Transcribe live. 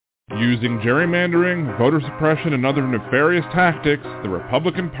Using gerrymandering, voter suppression, and other nefarious tactics, the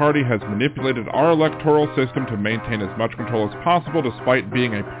Republican Party has manipulated our electoral system to maintain as much control as possible despite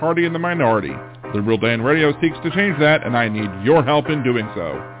being a party in the minority. Liberal Dan Radio seeks to change that, and I need your help in doing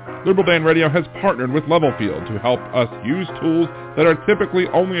so. Liberal Dan Radio has partnered with Levelfield to help us use tools that are typically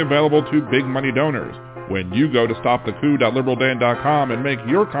only available to big money donors. When you go to stopthecoup.liberaldan.com and make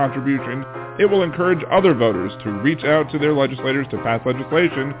your contribution, it will encourage other voters to reach out to their legislators to pass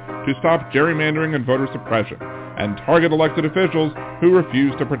legislation to stop gerrymandering and voter suppression, and target elected officials who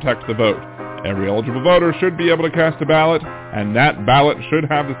refuse to protect the vote. Every eligible voter should be able to cast a ballot, and that ballot should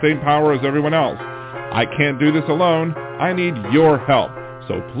have the same power as everyone else. I can't do this alone. I need your help.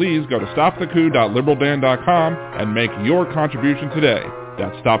 So please go to stopthecoup.liberaldan.com and make your contribution today.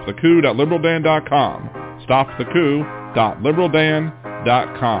 That's stopthecoup.liberaldan.com.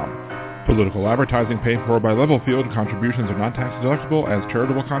 stopthecoup.liberaldan.com. Political advertising paid for by Levelfield. Contributions are not tax deductible as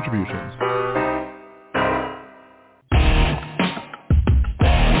charitable contributions.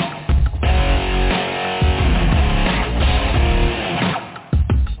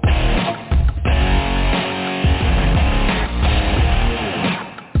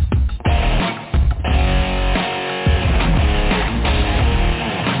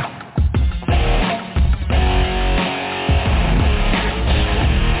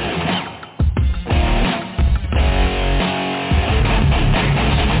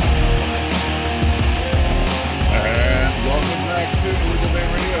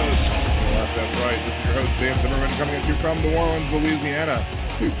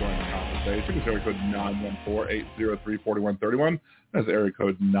 Area code 914-803-4131. That's area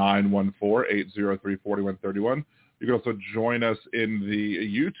code 914-803-4131. You can also join us in the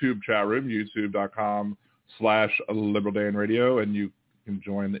YouTube chat room, youtube.com/LiberalDanRadio, and you can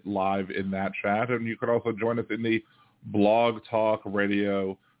join live in that chat. And you can also join us in the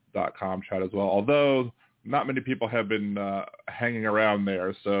blogtalkradio.com chat as well, although not many people have been hanging around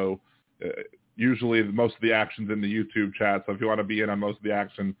there. So usually most of the action's in the YouTube chat. So if you want to be in on most of the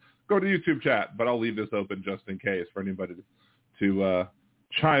action, go to YouTube chat, but I'll leave this open just in case for anybody to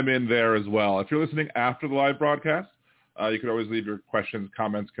chime in there as well. If you're listening after the live broadcast, you can always leave your questions,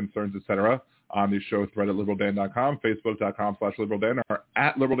 comments, concerns, etc. on the show thread at liberaldan.com, facebook.com/liberaldan, or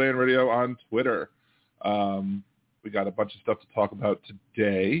at liberaldanradio on Twitter. We got a bunch of stuff to talk about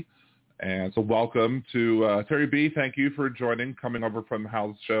today. And so welcome to Terry B. Thank you for joining, coming over from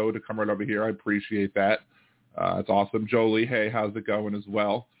Hal's show to come right over here. I appreciate that. It's awesome. Jolie, hey, how's it going as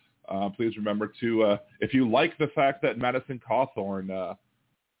well? Please remember to, if you like the fact that Madison Cawthorn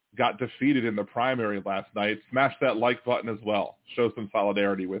got defeated in the primary last night, smash that like button as well. Show some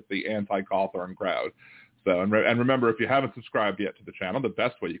solidarity with the anti-Cawthorn crowd. So, and remember, if you haven't subscribed yet to the channel, the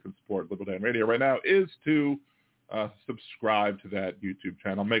best way you can support Liberal Dan Radio right now is to subscribe to that YouTube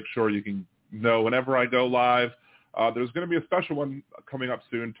channel. Make sure you can know whenever I go live. There's going to be a special one coming up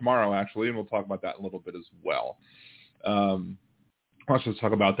soon, tomorrow actually, and we'll talk about that in a little bit as well. Let's just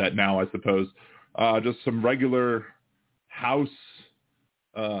talk about that now, I suppose. Just some regular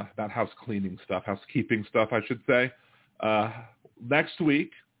not house cleaning stuff, housekeeping stuff, I should say. Next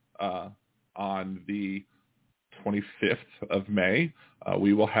week, on the 25th of May,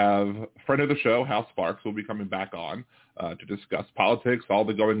 we will have a friend of the show, Hal Sparks, will be coming back on to discuss politics, all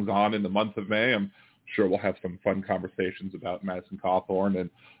the goings-on in the month of May. I'm sure we'll have some fun conversations about Madison Cawthorn and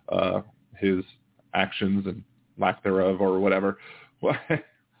his actions and lack thereof or whatever.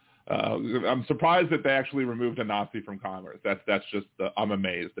 I'm surprised that they actually removed a Nazi from Congress. That's just I'm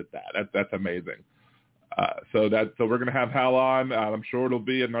amazed at that. That's amazing. So we're gonna have Hal on. I'm sure it'll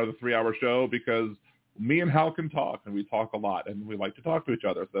be another 3-hour show because me and Hal can talk, and we talk a lot, and we like to talk to each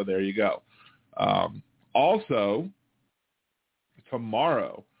other. So there you go. Also,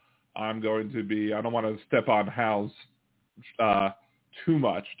 tomorrow I'm going to be. I don't want to step on Hal's too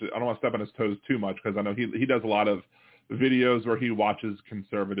much. I don't want to step on his toes too much because I know he does a lot of videos where he watches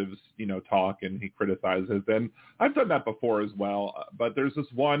conservatives, talk and he criticizes. And I've done that before as well. But there's this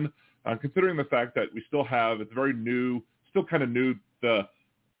one, considering the fact that we still have, it's very new, still kind of new, the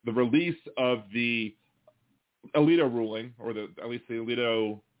release of the Alito ruling, or at least the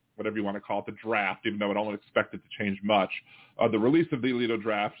Alito, whatever you want to call it, the draft, even though I don't expect it to change much. The release of the Alito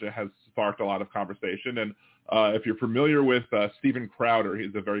draft has sparked a lot of conversation. And if you're familiar with Steven Crowder,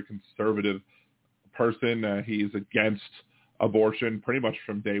 he's a very conservative person. He's against abortion pretty much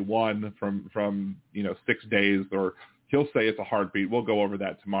from day one, from 6 days, or he'll say it's a heartbeat. We'll go over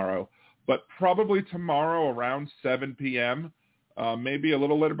that tomorrow. But probably tomorrow around 7 p.m., maybe a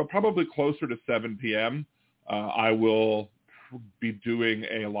little later, but probably closer to 7 p.m., I will be doing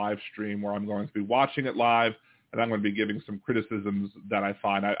a live stream where I'm going to be watching it live and I'm going to be giving some criticisms that I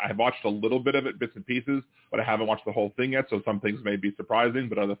find. I've watched a little bit of it, bits and pieces, but I haven't watched the whole thing yet, so some things may be surprising,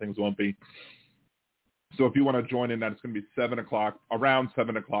 but other things won't be. So if you want to join in, that's going to be 7 o'clock, around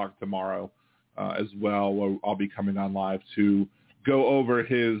 7 o'clock tomorrow as well, where I'll be coming on live to go over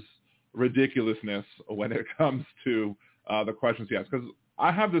his ridiculousness when it comes to the questions he asks. Because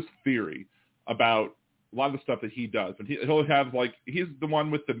I have this theory about a lot of the stuff that he does. And he'll have, like, he's the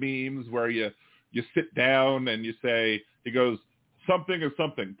one with the memes where you sit down and you say, he goes, something is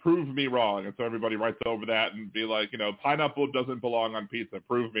something, prove me wrong. And so everybody writes over that and be like, pineapple doesn't belong on pizza,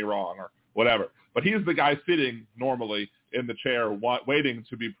 prove me wrong, or whatever. But he's the guy sitting normally in the chair waiting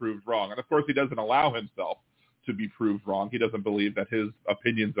to be proved wrong. And of course, he doesn't allow himself to be proved wrong. He doesn't believe that his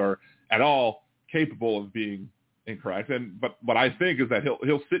opinions are at all capable of being incorrect. But what I think is that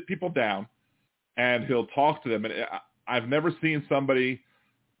he'll sit people down and he'll talk to them. And I've never seen somebody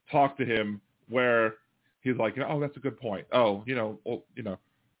talk to him where he's like, oh, that's a good point. Oh,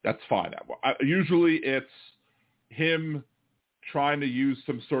 that's fine. Usually it's him trying to use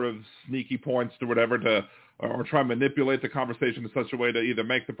some sort of sneaky points to whatever or try and manipulate the conversation in such a way to either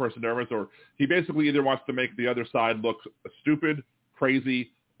make the person nervous, or he basically either wants to make the other side look stupid,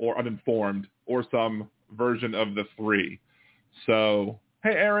 crazy, or uninformed, or some version of the three. So,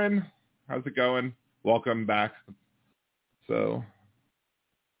 hey, Aaron, how's it going? Welcome back. So,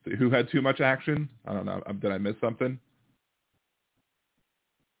 who had too much action? I don't know. Did I miss something?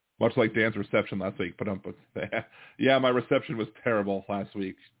 Much like Dan's reception last week. Yeah, my reception was terrible last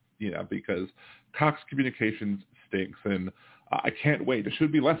week, because Cox Communications stinks, and I can't wait. It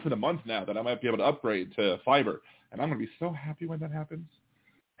should be less than a month now that I might be able to upgrade to fiber, and I'm going to be so happy when that happens.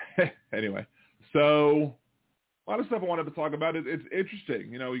 Anyway, so a lot of stuff I wanted to talk about. It's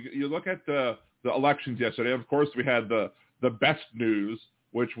interesting. You look at the elections yesterday. Of course, we had the best news,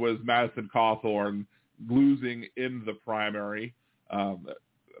 which was Madison Cawthorn losing in the primary.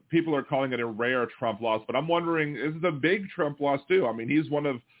 People are calling it a rare Trump loss, but I'm wondering, is it a big Trump loss too? I mean, he's one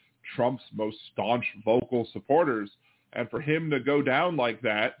of Trump's most staunch vocal supporters, and for him to go down like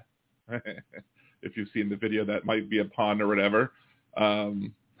that, if you've seen the video, that might be a pun or whatever,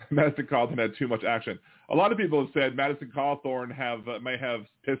 Madison Cawthorn had too much action. A lot of people have said Madison Cawthorn may have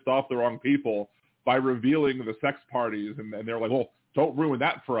pissed off the wrong people by revealing the sex parties, and they're like, well, don't ruin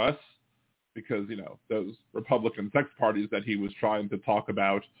that for us. Because, those Republican sex parties that he was trying to talk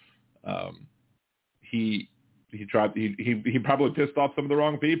about, he probably pissed off some of the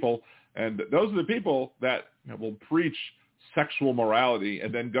wrong people. And those are the people that will preach sexual morality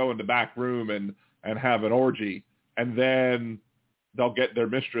and then go in the back room and have an orgy. And then they'll get their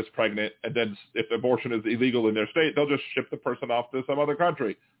mistress pregnant. And then if abortion is illegal in their state, they'll just ship the person off to some other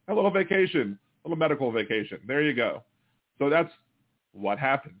country. A little vacation, a little medical vacation. There you go. So that's what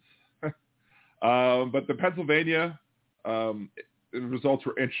happens. But the Pennsylvania results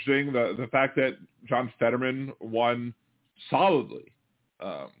were interesting. The fact that John Fetterman won solidly.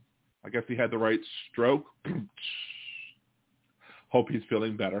 I guess he had the right stroke. Hope he's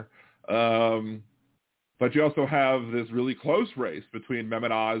feeling better. But you also have this really close race between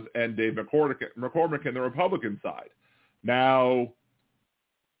Mehmet Oz and Dave McCormick in the Republican side. Now,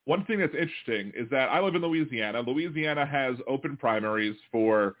 one thing that's interesting is that I live in Louisiana. Louisiana has open primaries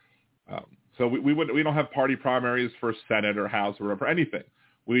for so we don't have party primaries for Senate or House or for anything.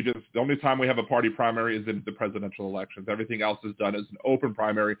 The only time we have a party primary is in the presidential elections. Everything else is done as an open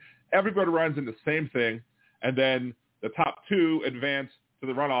primary. Everybody runs in the same thing, and then the top two advance to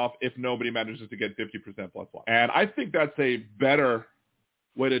the runoff if nobody manages to get 50% plus one. And I think that's a better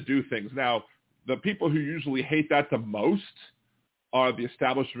way to do things. Now, the people who usually hate that the most are the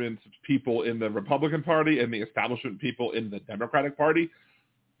establishment people in the Republican Party and the establishment people in the Democratic Party.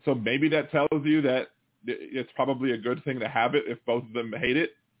 So maybe that tells you that it's probably a good thing to have it if both of them hate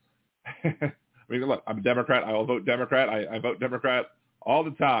it. I mean, look, I'm a Democrat. I will vote Democrat. I vote Democrat all the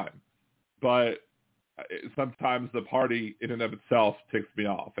time. But sometimes the party in and of itself ticks me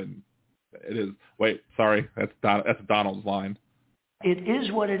off. And it is. Wait, sorry. That's Donald's line. It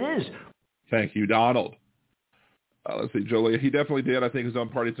is what it is. Thank you, Donald. Let's see, Julia. He definitely did. I think his own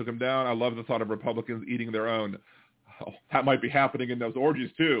party took him down. I love the thought of Republicans eating their own. Oh, that might be happening in those orgies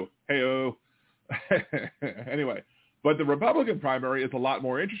too. Hey-oh. Anyway, but the Republican primary is a lot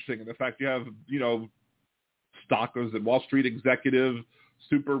more interesting in the fact you have, stockers and Wall Street executive,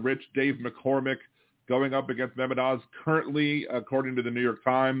 super rich Dave McCormick going up against Mehmet Oz. Currently, according to the New York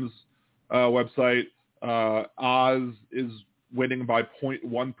Times website, Oz is winning by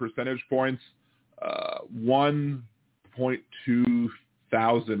 0.1 percentage points, 1.2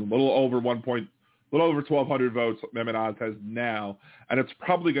 thousand, a little over 1,200 votes Mehmet Oz has now, and it's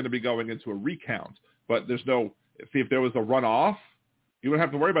probably going to be going into a recount, but there's no see if there was a runoff, you wouldn't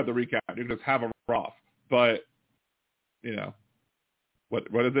have to worry about the recount. You can just have a runoff. But,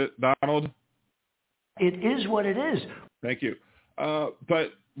 what is it, Donald? It is what it is. Thank you.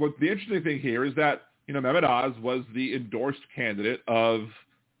 But what the interesting thing here is that, Mehmet Oz was the endorsed candidate of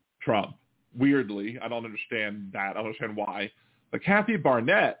Trump. Weirdly, I don't understand that. I don't understand why. But Kathy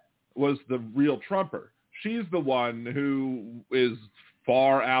Barnett was the real Trumper. She's the one who is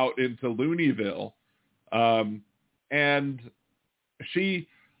far out into Looneyville. And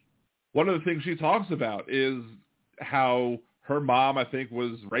one of the things she talks about is how her mom, I think,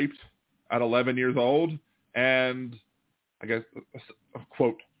 was raped at 11 years old. And I guess,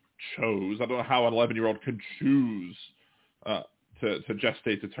 quote, chose. I don't know how an 11-year-old can choose to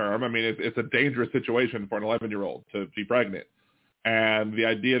gestate to term. I mean, it's a dangerous situation for an 11-year-old to be pregnant. And the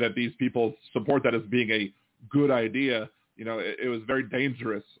idea that these people support that as being a good idea, it was very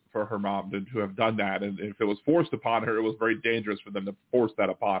dangerous for her mom to have done that. And if it was forced upon her, it was very dangerous for them to force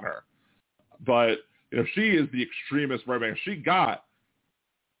that upon her. But, she is the extremist right wing. She got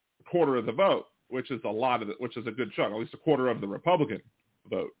a quarter of the vote, which is which is a good chunk, at least a quarter of the Republican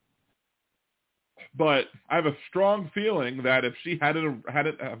vote. But I have a strong feeling that if she hadn't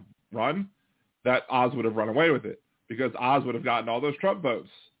run, that Oz would have run away with it, because Oz would have gotten all those Trump votes.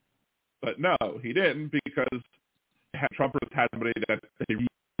 But no, he didn't, because Trumpers had somebody that they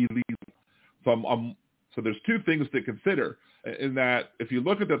really. So there's two things to consider in that if you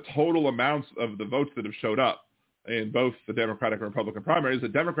look at the total amounts of the votes that have showed up in both the Democratic and Republican primaries, the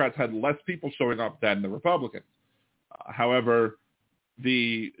Democrats had less people showing up than the Republicans. However,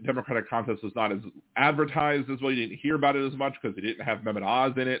 the Democratic contest was not as advertised as well. You didn't hear about it as much because it didn't have Mehmet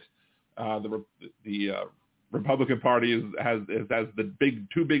Oz in it. The Republican Party has the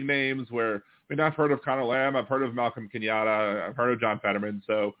two big names where, I've heard of Conor Lamb, I've heard of Malcolm Kenyatta, I've heard of John Fetterman.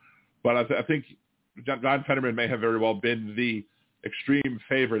 But I think John Fetterman may have very well been the extreme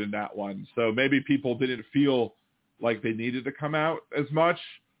favorite in that one. So maybe people didn't feel like they needed to come out as much,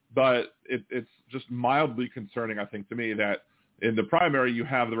 but it's just mildly concerning, I think, to me, that in the primary you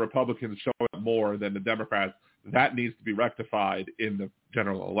have the Republicans showing up more than the Democrats. That needs to be rectified in the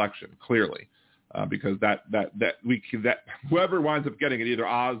general election, clearly, because that whoever winds up getting it, either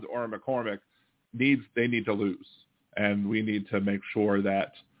Oz or McCormick, they need to lose, and we need to make sure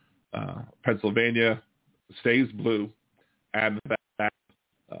that Pennsylvania stays blue, and that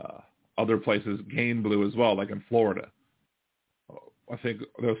other places gain blue as well, like in Florida. I think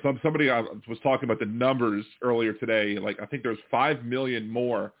there was somebody was talking about the numbers earlier today. Like, I think there's 5 million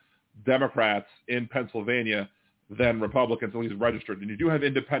more Democrats in Pennsylvania than Republicans, at least registered. And you do have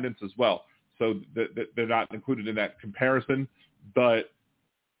independents as well. So they're not included in that comparison. But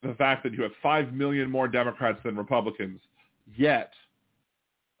the fact that you have 5 million more Democrats than Republicans, yet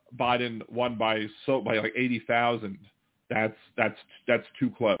Biden won by like 80,000. That's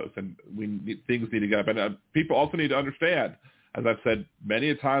too close, and things need to get up. And people also need to understand, as I've said many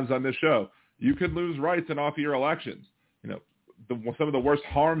a times on this show, you can lose rights in off-year elections. Some of the worst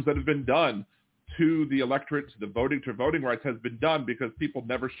harms that have been done to the electorate, to voting rights, has been done because people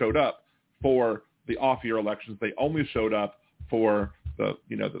never showed up for the off-year elections. They only showed up for the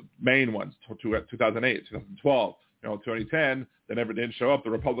main ones, 2008, 2012, 2010. They never did show up. The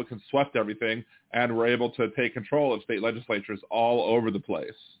Republicans swept everything and were able to take control of state legislatures all over the place.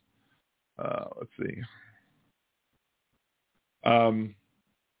 Let's see.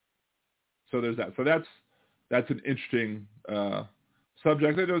 So there's that. So that's an interesting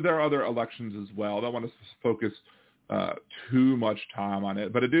subject. There are other elections as well. I don't want to focus too much time on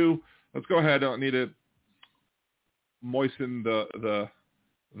it, but let's go ahead. I don't need to moisten the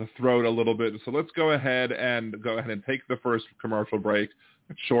throat a little bit. So let's go ahead and take the first commercial break.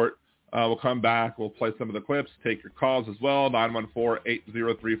 It's short. We'll come back. We'll play some of the clips, take your calls as well.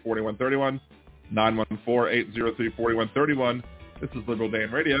 914-803-4131. 914-803-4131. This is Liberal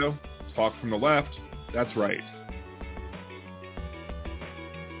Dan Radio. Talk from the left. That's right.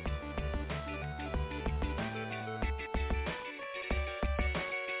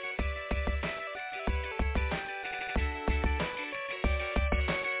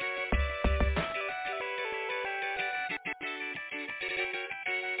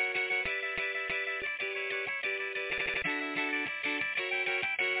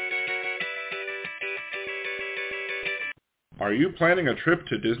 Are you planning a trip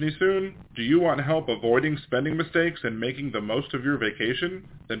to Disney soon? Do you want help avoiding spending mistakes and making the most of your vacation?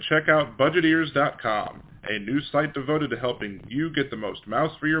 Then check out Budgeteers.com, a new site devoted to helping you get the most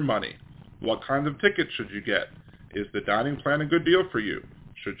mouse for your money. What kinds of tickets should you get? Is the dining plan a good deal for you?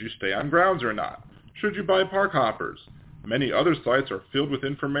 Should you stay on grounds or not? Should you buy park hoppers? Many other sites are filled with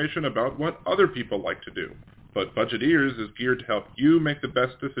information about what other people like to do. but Budgeteers is geared to help you make the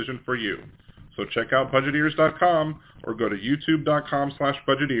best decision for you. So check out Budgeteers.com or go to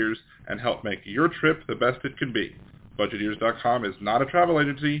YouTube.com/Budgeteers and help make your trip the best it can be. Budgeteers.com is not a travel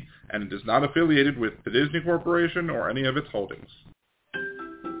agency, and it is not affiliated with the Disney Corporation or any of its holdings.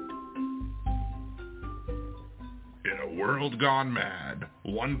 In a world gone mad,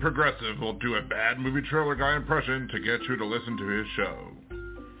 one progressive will do a bad movie trailer guy impression to get you to listen to his show.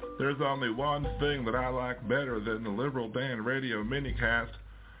 There's only one thing that I like better than the Liberal Dan Radio minicast.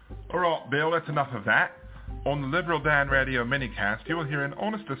 Alright, Bill, that's enough of that. On the Liberal Dan Radio minicast, you will hear an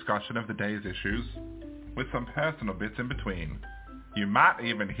honest discussion of the day's issues, with some personal bits in between. You might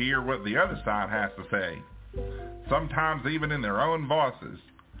even hear what the other side has to say, sometimes even in their own voices.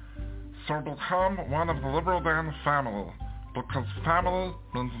 So become one of the Liberal Dan family, because family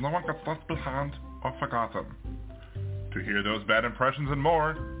means no one gets left behind or forgotten. To hear those bad impressions and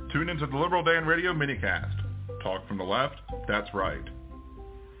more, tune into the Liberal Dan Radio minicast. Talk from the left, that's right.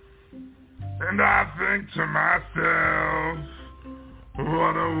 And I think to myself,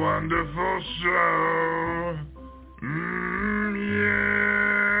 what a wonderful show.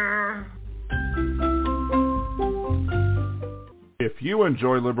 Yeah. If you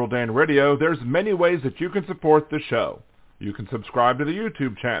enjoy Liberal Dan Radio, there's many ways that you can support the show. You can subscribe to the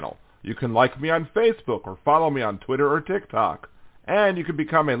YouTube channel. You can like me on Facebook or follow me on Twitter or TikTok. And you can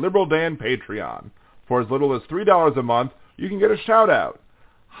become a Liberal Dan Patreon. For as little as $3 a month, you can get a shout-out.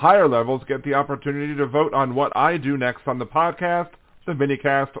 Higher levels get the opportunity to vote on what I do next on the podcast, the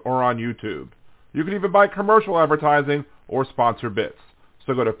minicast, or on YouTube. You can even buy commercial advertising or sponsor bits.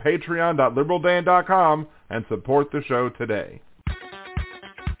 So go to patreon.liberaldan.com and support the show today.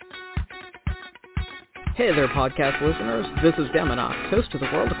 Hey there, podcast listeners. This is Deminox, host of The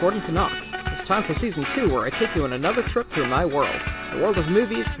World According to Knox. It's time for Season 2, where I take you on another trip through my world. The world of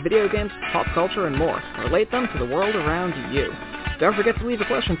movies, video games, pop culture, and more. Relate them to the world around you. Don't forget to leave a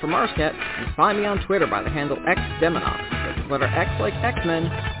question for Marscat, and find me on Twitter by the handle XDeminox. That's the letter X like X-Men,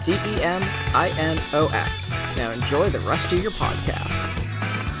 DEMINOX. Now enjoy the rest of your podcast.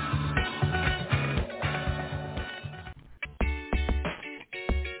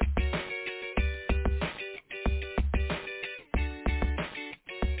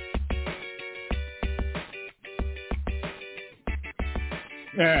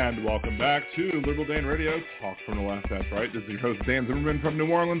 And welcome back to Liberal Dan Radio, Talk from the Left, that's right. This is your host, Dan Zimmerman from New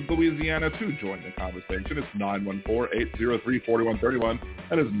Orleans, Louisiana. To join the conversation, it's 914-803-4131.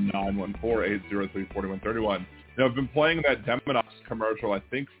 That is 914-803-4131. Now, I've been playing that Deminox commercial, I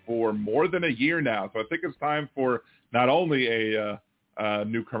think, for more than a year now. So I think it's time for not only a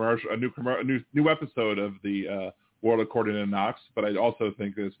new episode of the World According to Knox, but I also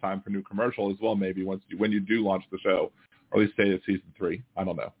think it's time for a new commercial as well, maybe when you do launch the show. Or at least say it's Season 3. I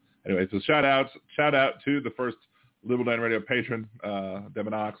don't know. Anyway, so shout out to the first Liberal Dan Radio patron,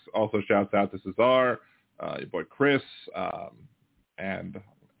 Deminox. Also shouts out to Cesar, your boy Chris, and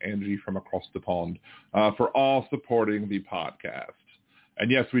Angie from across the pond for all supporting the podcast.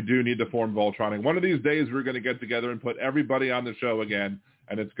 And yes, we do need to form Voltron. One of these days, we're going to get together and put everybody on the show again,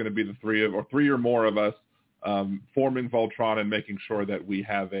 and it's going to be the three or more of us forming Voltron and making sure that we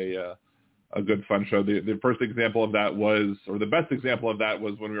have a good fun show. The first example of that was, or the best example of that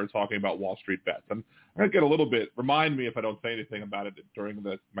was when we were talking about Wall Street bets. And I'm going to get a little bit, remind me if I don't say anything about it during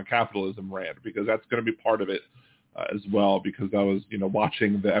my capitalism rant, because that's going to be part of it as well, because I was,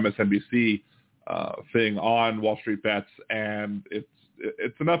 watching the MSNBC thing on Wall Street bets, and it's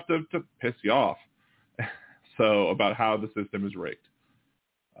enough to piss you off. So about how the system is rigged.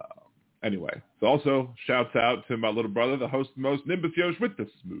 Anyway, so also shouts out to my little brother, the host of the most Nimbus Yosh with the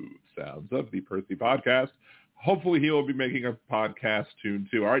smooth sounds of the Percy podcast. Hopefully he will be making a podcast soon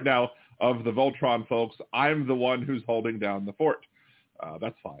too. All right, now, of the Voltron folks, I'm the one who's holding down the fort.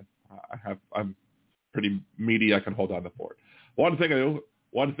 That's fine. I'm pretty meaty. I can hold down the fort. One single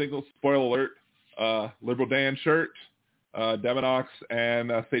spoiler alert, Liberal Dan shirt, Deminox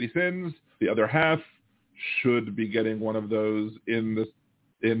and Sadie Sins. The other half should be getting one of those in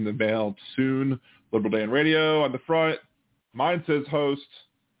the mail soon. Liberal Dan Radio on the front. Mine says host.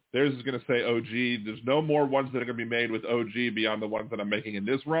 Theirs is going to say OG. There's no more ones that are going to be made with OG beyond the ones that I'm making in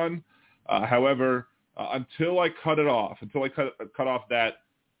this run. However, until I cut off that,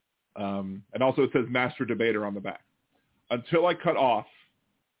 and also it says Master Debater on the back. Until I cut off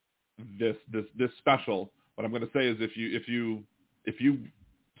this special, what I'm going to say is if you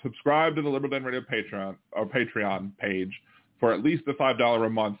subscribe to the Liberal Dan Radio Patreon page for at least the $5 a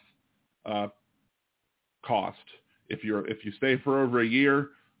month cost. If you stay for over a year,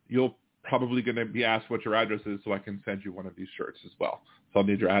 you'll probably going to be asked what your address is, so I can send you one of these shirts as well. So I'll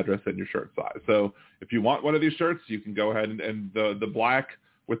need your address and your shirt size. So if you want one of these shirts, you can go ahead and the black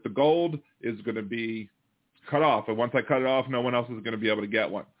with the gold is going to be cut off. And once I cut it off, no one else is going to be able to get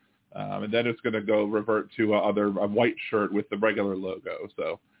one. And then it's going to go revert to a white shirt with the regular logo.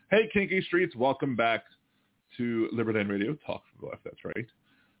 So, hey, Kinky Streets, welcome back to Libertarian Radio, Talk from the Left, that's right.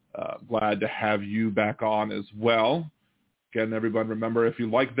 Glad to have you back on as well. Again, everyone, remember, if you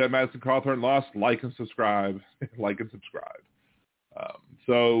like Dead Madison Cawthorn Lost, like and subscribe. Like and subscribe.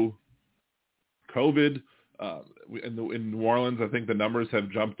 So, COVID, in New Orleans, I think the numbers have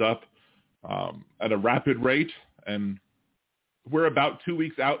jumped up at a rapid rate, and we're about 2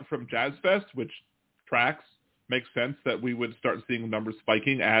 weeks out from Jazz Fest, which tracks, makes sense that we would start seeing numbers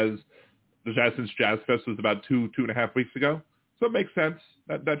spiking as since Jazz Fest was about 2.5 weeks ago. So it makes sense.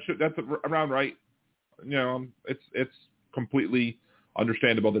 That's around right. You know, it's completely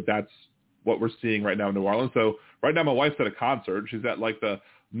understandable that that's what we're seeing right now in New Orleans. So right now my wife's at a concert. She's at like the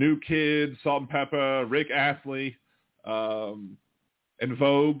New Kids, Salt and Pepper, Rick Astley, and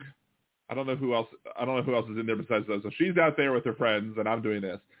Vogue. I don't know who else is in there besides those. So she's out there with her friends, and I'm doing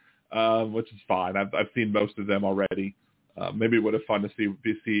this, which is fine. I've seen most of them already. Maybe it would have fun to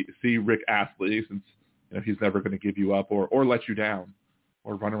see Rick Astley, since he's never going to give you up or let you down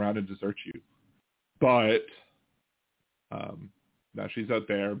or run around and desert you. But now she's out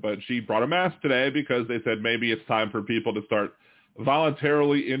there. But she brought a mask today because they said maybe it's time for people to start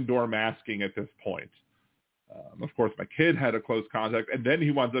voluntarily indoor masking at this point. Of course, my kid had a close contact, and then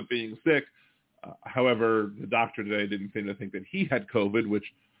he winds up being sick. However, the doctor today didn't seem to think that he had COVID, which,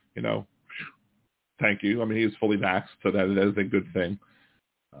 thank you. I mean, he's fully vaxxed, so that is a good thing.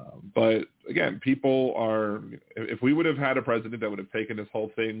 But again, people are, if we would have had a president that would have taken this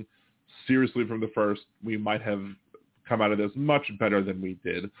whole thing seriously from the first, we might have come out of this much better than we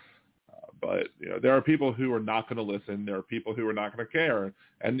did. But there are people who are not going to listen. There are people who are not going to care,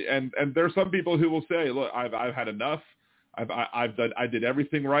 and there are some people who will say, "Look, I've had enough. I did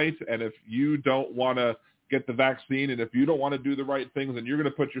everything right, and if you don't want to get the vaccine, and if you don't want to do the right things, and you're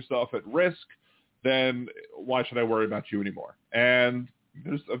going to put yourself at risk, then why should I worry about you anymore?" And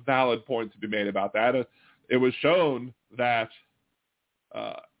there's a valid point to be made about that. It was shown that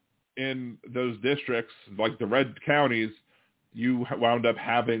in those districts, like the red counties, you wound up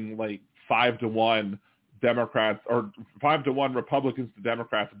having like 5-1 Democrats or 5-1 Republicans to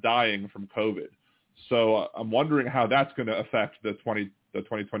Democrats dying from COVID. So I'm wondering how that's going to affect the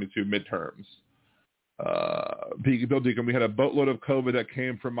 2022 midterms. Bill Deacon, we had a boatload of COVID that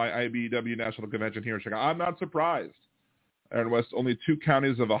came from my IBEW National Convention here in Chicago. I'm not surprised. Aaron West, only 2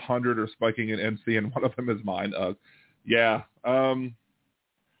 counties of 100 are spiking in NC, and one of them is mine. Yeah.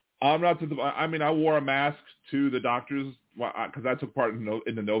 I'm not. I mean, I wore a mask to the doctors because I took part in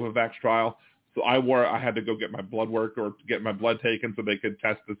the Novavax trial. So I had to go get my blood work or get my blood taken so they could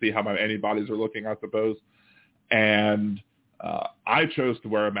test to see how my antibodies are looking, I suppose. And I chose to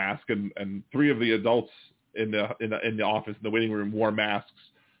wear a mask, and 3 of the adults in the office in the waiting room wore masks.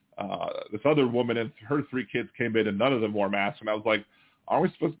 This other woman and her 3 kids came in, and none of them wore masks. And I was like, "Are we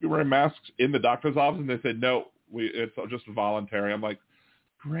supposed to be wearing masks in the doctor's office?" And they said, "No, it's just voluntary." I'm like,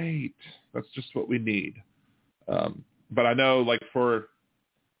 "Great, that's just what we need." But I know, like, for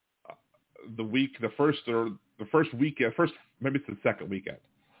maybe it's the second weekend.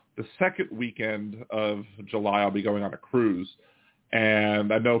 The second weekend of July, I'll be going on a cruise.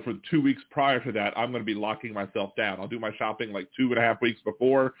 And I know for 2 weeks prior to that, I'm going to be locking myself down. I'll do my shopping like 2.5 weeks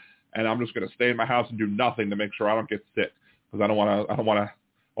before, and I'm just going to stay in my house and do nothing to make sure I don't get sick. Because I don't want to,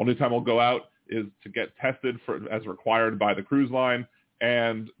 only time I'll go out is to get tested as required by the cruise line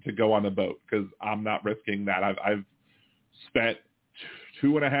and to go on the boat, because I'm not risking that. I've spent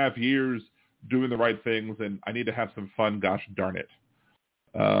 2.5 years doing the right things, and I need to have some fun, gosh darn it.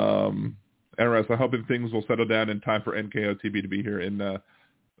 Anyways, I'm hoping things will settle down in time for NKOTB to be here in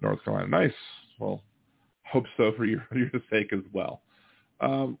North Carolina. Nice. Well, hope so for your sake as well.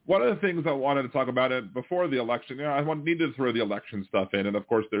 One of the things I wanted to talk about before the election, I needed to throw the election stuff in, and of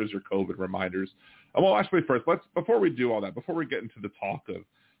course there's your COVID reminders. Well, actually, first, before we do all that, before we get into the talk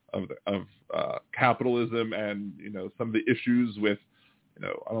of capitalism and some of the issues with, I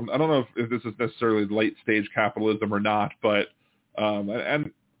don't know if this is necessarily late stage capitalism or not, but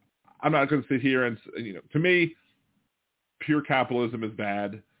and I'm not going to sit here and to me, pure capitalism is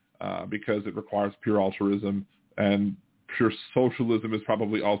bad because it requires pure altruism, and pure socialism is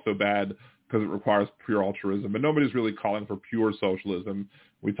probably also bad because it requires pure altruism. And nobody's really calling for pure socialism.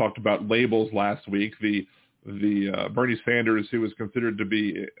 We talked about labels last week. The Bernie Sanders, who is considered to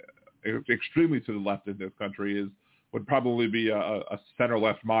be extremely to the left in this country, would probably be a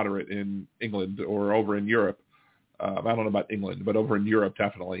center-left moderate in England or over in Europe. I don't know about England, but over in Europe,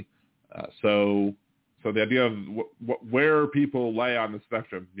 definitely. So the idea of where people lay on the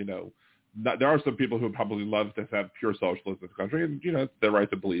spectrum, there are some people who would probably love to have pure socialism in this country, and, it's their right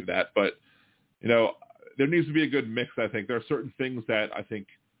to believe that. But, there needs to be a good mix, I think. There are certain things that I think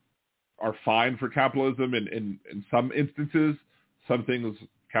are fine for capitalism in some instances. Some things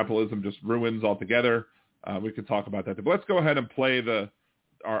capitalism just ruins altogether. We could talk about that. But let's go ahead and play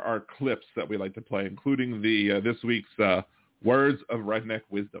our clips that we like to play, including this week's Words of Redneck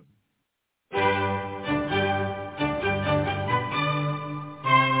Wisdom.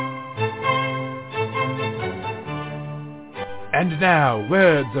 And now,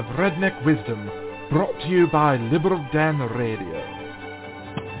 Words of Redneck Wisdom, brought to you by Liberal Dan Radio.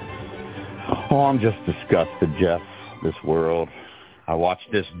 Oh, I'm just disgusted, Jeff, this world. I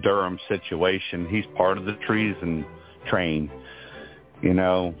watched this Durham situation. He's part of the treason train.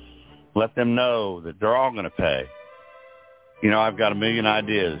 Let them know that they're all going to pay. I've got a million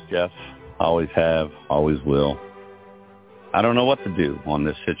ideas, Jeff. Always have, always will. I don't know what to do on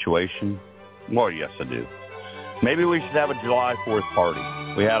this situation. Well, yes, I do. Maybe we should have a July 4th party.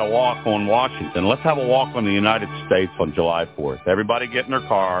 We had a walk on Washington. Let's have a walk on the United States on July 4th. Everybody get in their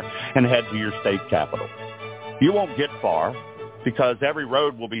car and head to your state capital. You won't get far because every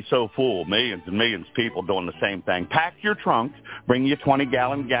road will be so full, millions and millions of people doing the same thing. Pack your trunk, bring you a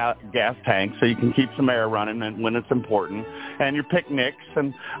 20-gallon gas tank so you can keep some air running when it's important, and your picnics.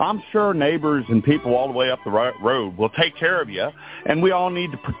 And I'm sure neighbors and people all the way up the road will take care of you, and we all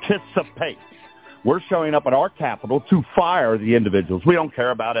need to participate. We're showing up at our capital to fire the individuals. We don't care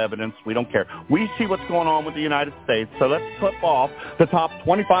about evidence. We don't care. We see what's going on with the United States, so let's clip off the top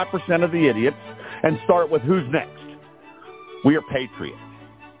 25% of the idiots and start with who's next. We are patriots.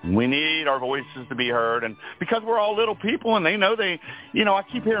 We need our voices to be heard, and because we're all little people and they know I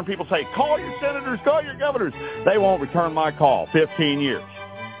keep hearing people say, call your senators, call your governors. They won't return my call. 15 years.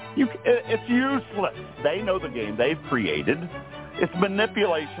 It's useless. They know the game they've created. It's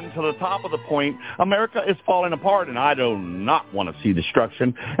manipulation to the top of the point. America is falling apart, and I do not want to see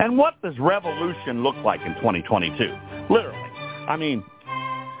destruction. And what does revolution look like in 2022? Literally.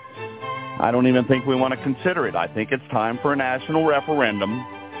 I don't even think we want to consider it. I think it's time for a national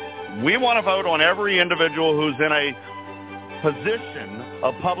referendum. We want to vote on every individual who's in a position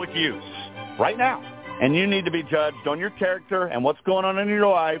of public use right now. And you need to be judged on your character and what's going on in your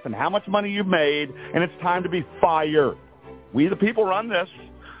life and how much money you've made, and it's time to be fired. We the people run this.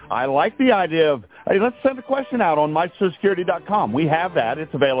 I like the idea of, hey, let's send a question out on mysocialsecurity.com. We have that.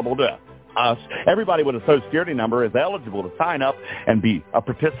 It's available to us. Everybody with a Social Security number is eligible to sign up and be a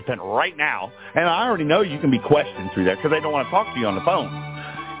participant right now. And I already know you can be questioned through that because they don't want to talk to you on the phone.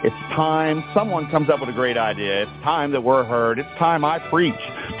 It's time someone comes up with a great idea. It's time that we're heard. It's time I preach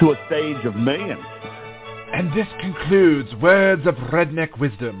to a stage of millions. And this concludes Words of Redneck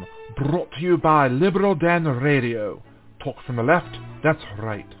Wisdom, brought to you by Liberal Dan Radio. Talk from the left, that's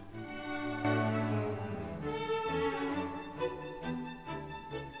right.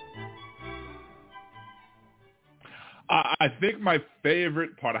 I think my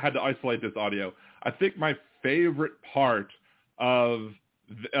favorite part, I had to isolate this audio. I think my favorite part of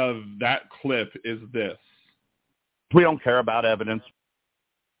that clip is this. We don't care about evidence.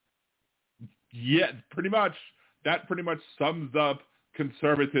 Yeah, pretty much. That pretty much sums up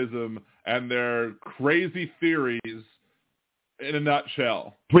conservatism and their crazy theories in a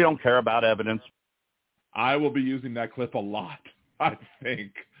nutshell. We don't care about evidence. I will be using that clip a lot, I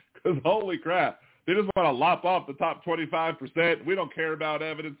think, because holy crap, they just want to lop off the top 25%. We don't care about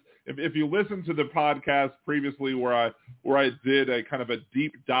evidence. If you listen to the podcast previously where I did a kind of a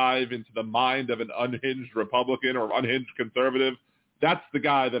deep dive into the mind of an unhinged Republican or unhinged conservative, that's the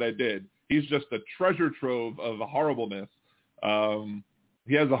guy that I did. He's just a treasure trove of horribleness.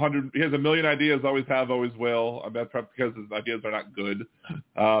 He has a million ideas, always have, always will. That's perhaps because his ideas are not good.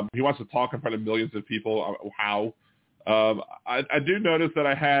 He wants to talk in front of millions of people. How? I do notice that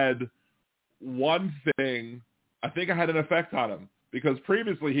I had one thing. I think I had an effect on him because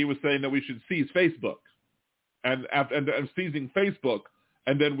previously he was saying that we should seize Facebook, and seizing Facebook,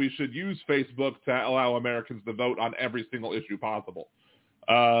 and then we should use Facebook to allow Americans to vote on every single issue possible.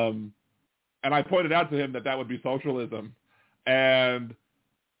 And I pointed out to him that would be socialism, and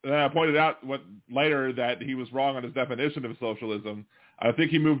then I pointed out later that he was wrong on his definition of socialism. I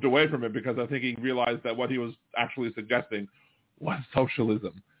think he moved away from it because I think he realized that what he was actually suggesting was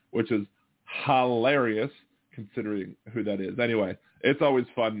socialism, which is hilarious considering who that is. Anyway, it's always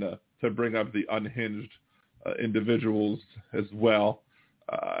fun to bring up the unhinged individuals as well.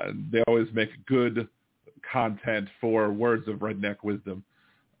 They always make good content for Words of Redneck Wisdom.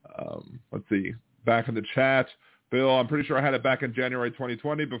 Let's see. Back in the chat, Bill, I'm pretty sure I had it back in January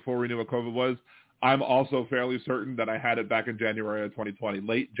 2020 before we knew what COVID was. I'm also fairly certain that I had it back in January of 2020,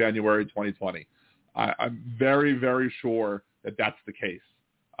 late January 2020. I'm very, very sure that that's the case.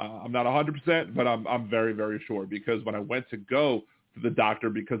 I'm not 100%, but I'm very, very sure, because when I went to go to the doctor,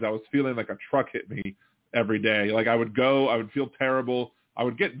 because I was feeling like a truck hit me every day, like I would go, I would feel terrible. I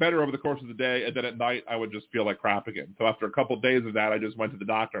would get better over the course of the day, and then at night I would just feel like crap again. So after a couple of days of that, I just went to the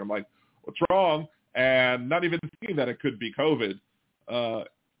doctor. I'm like, what's wrong? And not even thinking that it could be COVID,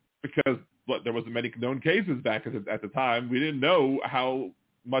 because there wasn't many known cases back at the time. We didn't know how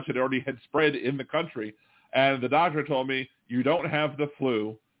much it already had spread in the country. And the doctor told me, you don't have the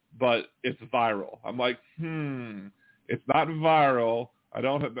flu, but it's viral. I'm like, it's not viral.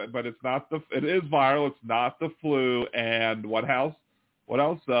 But it's not it is viral. It's not the flu. And what else?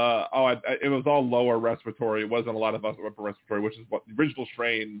 It was all lower respiratory. It wasn't a lot of upper respiratory, which is what the original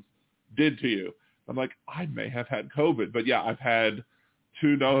strains did to you. I'm like, I may have had COVID, but yeah, I've had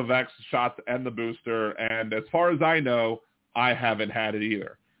 2 Novavax shots and the booster, and as far as I know, I haven't had it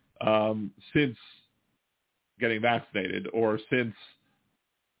either since getting vaccinated, or since,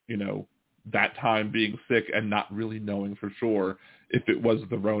 that time being sick and not really knowing for sure if it was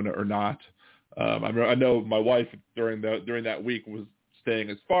the Rona or not. I know my wife during that week was staying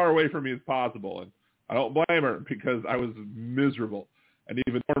as far away from me as possible, and I don't blame her, because I was miserable, and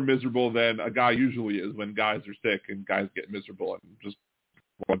even more miserable than a guy usually is when guys are sick and guys get miserable and just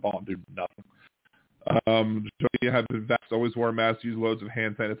run ball and do nothing. Jody had been vaxxed, always wore a mask, used loads of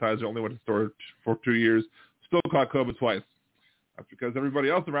hand sanitizer, only went to the store for 2 years, still caught COVID twice. That's because everybody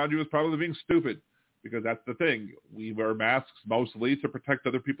else around you was probably being stupid, because that's the thing. We wear masks mostly to protect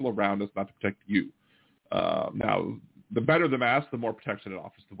other people around us, not to protect you. Now, the better the mask, the more protection it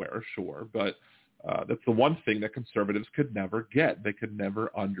offers the wearer, sure, but that's the one thing that conservatives could never get. They could never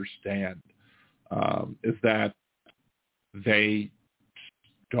understand, is that they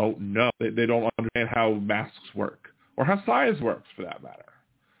don't know. They don't understand how masks work, or how science works, for that matter.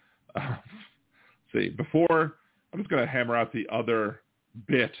 I'm just going to hammer out the other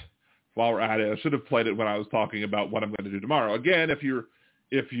bit while we're at it. I should have played it when I was talking about what I'm going to do tomorrow. Again, if you're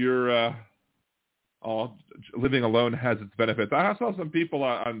living alone has its benefits. I saw some people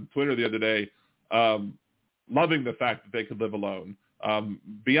on Twitter the other day loving the fact that they could live alone,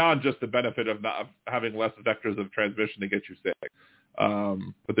 beyond just the benefit of not having less vectors of transmission to get you sick.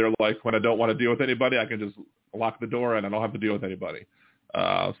 But they're like, when I don't want to deal with anybody, I can just lock the door and I don't have to deal with anybody.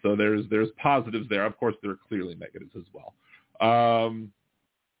 So there's positives there. Of course, there are clearly negatives as well.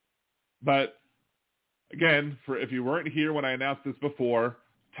 But again, if you weren't here when I announced this before,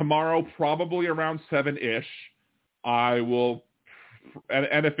 tomorrow, probably around 7-ish, I will,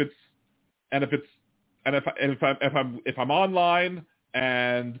 if I'm online,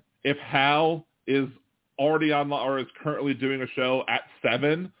 and if Hal is already online or is currently doing a show at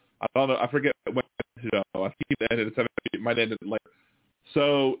 7, I don't know, I forget when the show. I think it ended at 7. It might end later.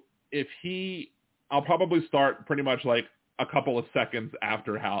 So I'll probably start pretty much like a couple of seconds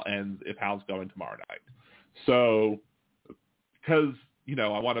after Hal ends, if Hal's going tomorrow night. So, because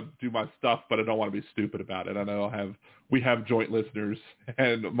I want to do my stuff, but I don't want to be stupid about it. I know we have joint listeners,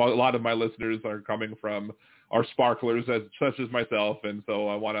 and a lot of my listeners are coming from our sparklers, such as myself, and so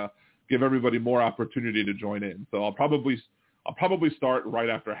I want to give everybody more opportunity to join in. So I'll probably start right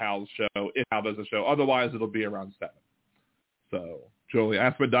after Hal's show, if Hal does a show. Otherwise, it'll be around 7. So, Jolie,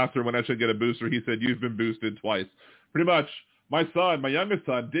 asked my doctor when I should get a booster. He said, you've been boosted twice. Pretty much, my youngest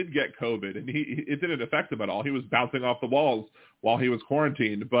son, did get COVID, and it didn't affect him at all. He was bouncing off the walls while he was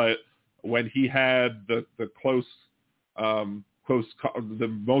quarantined. But when he had the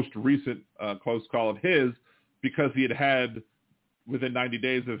most recent close call of his, because he had within 90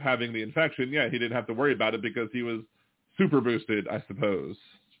 days of having the infection, he didn't have to worry about it because he was super boosted, I suppose.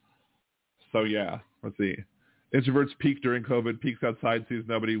 So yeah, let's see. Introverts peak during COVID, peaks outside, sees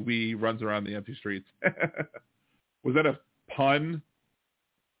nobody, runs around the empty streets. Was that a pun?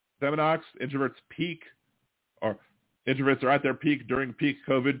 Deminox? Introverts peak, or introverts are at their peak during peak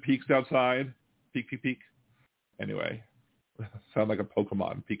COVID, peaks outside, peak. Anyway, sound like a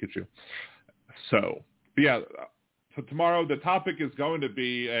Pokemon, Pikachu. So tomorrow the topic is going to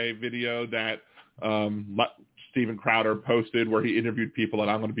be a video that Steven Crowder posted where he interviewed people,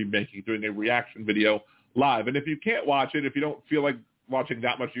 and I'm going to be doing a reaction video live. And if you can't watch it, if you don't feel like watching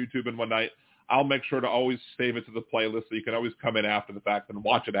that much YouTube in one night, I'll make sure to always save it to the playlist so you can always come in after the fact and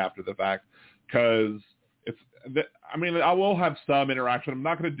watch it after the fact, because I will have some interaction. I'm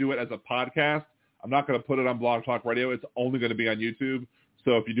not going to do it as a podcast. I'm not going to put it on Blog Talk Radio. It's only going to be on YouTube.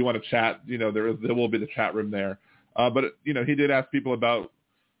 So if you do want to chat, there will be the chat room there. But he did ask people about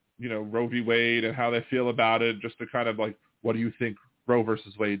Roe v. Wade and how they feel about it, just to kind of like, what do you think Roe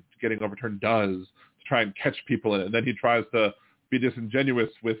versus Wade getting overturned does, to try and catch people in it. And then he tries to be disingenuous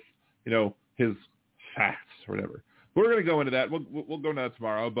with, his facts or whatever. But we're going to go into that. We'll go into that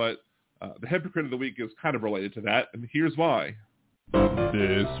tomorrow, but the Hypocrite of the Week is kind of related to that, and here's why.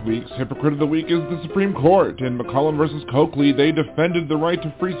 This week's Hypocrite of the Week is the Supreme Court. In McCollum versus Coakley, they defended the right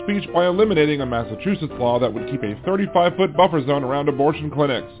to free speech by eliminating a Massachusetts law that would keep a 35-foot buffer zone around abortion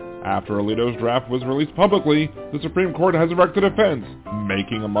clinics. After Alito's draft was released publicly, the Supreme Court has erected a fence,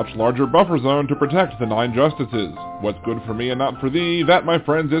 making a much larger buffer zone to protect the 9 justices. What's good for me and not for thee, that, my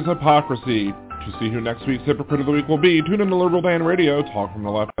friends, is hypocrisy. To see who next week's Hypocrite of the Week will be, tune in to Liberal Dan Radio, Talk from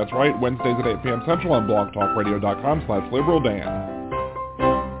the Left, That's Right, Wednesdays at 8 p.m. Central on blogtalkradio.com/liberaldan.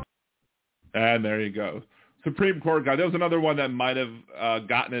 And there you go. Supreme Court guy. There was another one that might have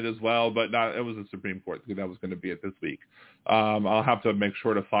gotten it as well, but not. It was the Supreme Court. That was going to be it this week. I'll have to make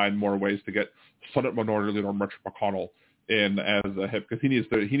sure to find more ways to get Senate Minority Leader Mitch McConnell in as a hip, because he needs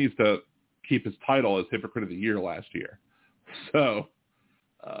to keep his title as Hypocrite of the Year last year. So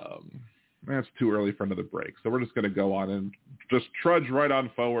that's too early for another break. So we're just going to go on and just trudge right on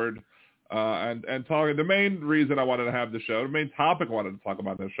forward and talk. The main reason I wanted to have the show, the main topic I wanted to talk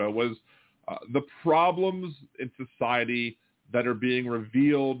about in the show was the problems in society that are being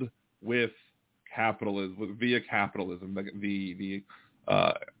revealed with capitalism, via capitalism, the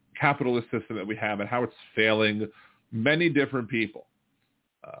capitalist system that we have, and how it's failing many different people.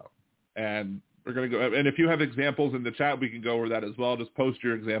 And we're going to go, and if you have examples in the chat, we can go over that as well. Just post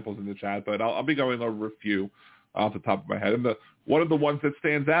your examples in the chat, but I'll be going over a few off the top of my head. And one of the ones that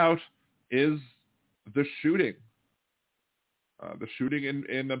stands out is the shooting. The shooting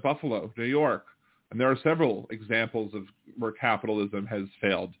in Buffalo, New York. And there are several examples of where capitalism has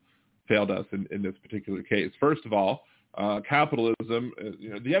failed us in this particular case. First of all, capitalism,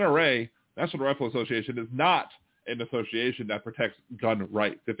 the NRA, National Rifle Association, is not an association that protects gun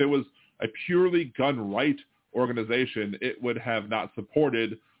rights. If it was a purely gun right organization, it would have not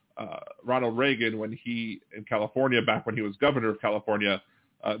supported Ronald Reagan when he, in California, back when he was governor of California,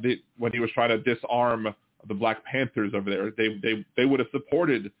 when he was trying to disarm the Black Panthers over there. They would have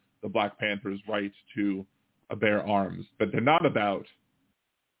supported the Black Panthers' right to bear arms, but they're not about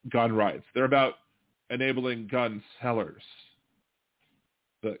gun rights. They're about enabling gun sellers.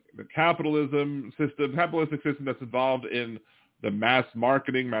 The capitalistic system that's involved in the mass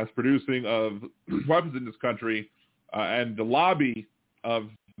marketing, mass producing of weapons in this country, and the lobby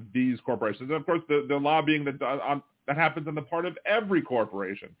of these corporations. And of course, the lobbying that happens on the part of every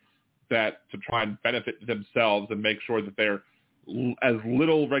corporation to try and benefit themselves and make sure that they're as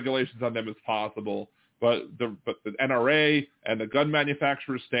little regulations on them as possible. But the NRA and the gun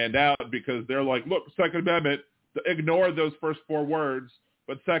manufacturers stand out because they're like, look, Second Amendment, ignore those first 4 words.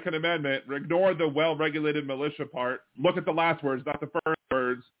 But Second Amendment, ignore the well-regulated militia part. Look at the last words, not the first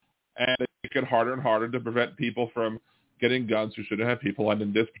words. And they make it harder and harder to prevent people from getting guns who shouldn't have people. And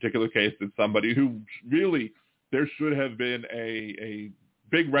in this particular case, it's somebody who really, there should have been a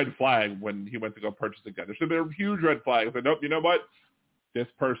big red flag when he went to go purchase a gun. There should have been a huge red flag. I said, nope, you know what? This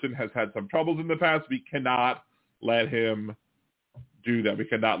person has had some troubles in the past. We cannot let him do that. We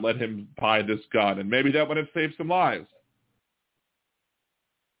cannot let him buy this gun. And maybe that would have saved some lives.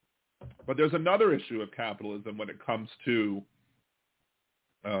 But there's another issue of capitalism when it comes to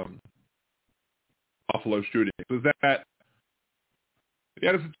Buffalo shootings. Is that you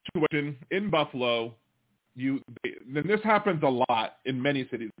had a situation in Buffalo. And this happens a lot in many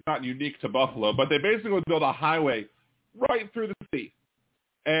cities. It's not unique to Buffalo, but they basically build a highway right through the city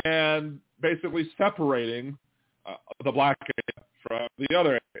and basically separating the black area from the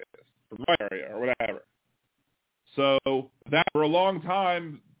other areas, from the white area or whatever. So that for a long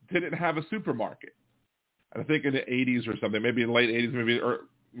time didn't have a supermarket. And I think in the 80s or something, maybe in the late 80s,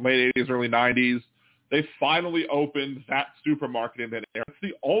 late 80s, early 90s, they finally opened that supermarket in that area. It's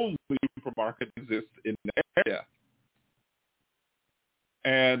the only supermarket that exists in the area.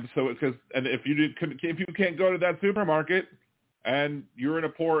 And so, if you can't go to that supermarket and you're in a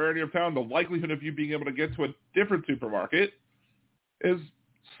poor area of town, the likelihood of you being able to get to a different supermarket is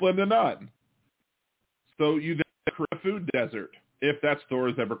slim to none. So you then create a food desert if that store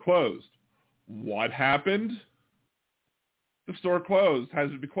is ever closed. What happened? The store closed. Has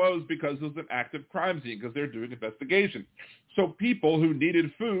to be closed because it was an active crime scene, because they're doing investigation. So people who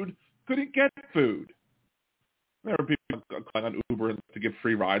needed food couldn't get food. There were people calling on Uber to give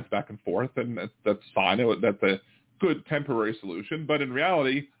free rides back and forth, and that's fine. That's a good temporary solution. But in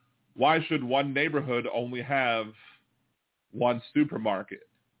reality, why should one neighborhood only have one supermarket?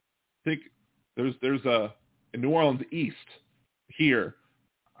 I think there's in New Orleans East here,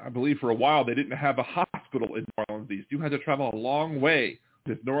 I believe for a while they didn't have a hospital in New Orleans East. You had to travel a long way.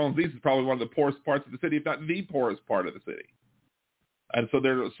 New Orleans East is probably one of the poorest parts of the city, if not the poorest part of the city. And so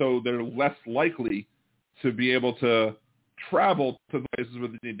they're less likely to be able to travel to the places where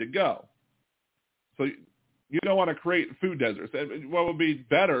they need to go. So you don't want to create food deserts. And what would be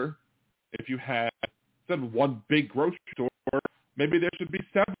better if you had, instead of one big grocery store, maybe there should be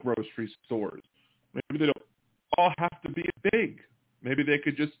several grocery stores. Maybe they don't all have to be big. Maybe they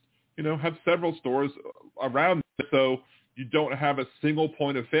could just, have several stores around it so you don't have a single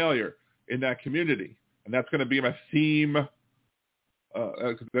point of failure in that community. And that's going to be my theme.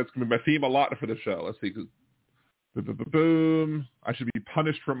 That's going to be my theme a lot for the show. Let's see. Boom. I should be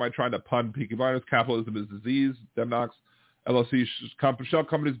punished for my trying to pun Peaky Blinders. Capitalism is disease. Demnox. LLC shell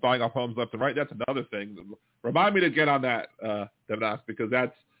companies buying off homes left and right. That's another thing. Remind me to get on that, Demnox, because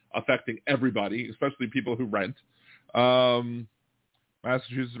that's affecting everybody, especially people who rent.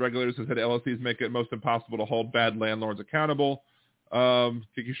 Massachusetts regulators have said LLCs make it most impossible to hold bad landlords accountable.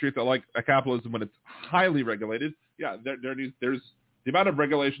 Kiki Streets, I like capitalism when it's highly regulated. Yeah, there's the amount of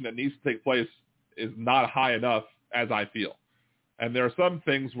regulation that needs to take place is not high enough, as I feel. And there are some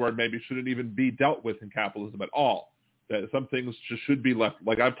things where it maybe shouldn't even be dealt with in capitalism at all. That some things just should be left.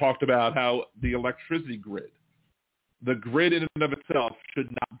 Like I've talked about how the electricity grid, the grid in and of itself should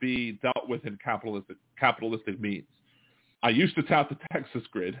not be dealt with in capitalistic means. I used to tout the Texas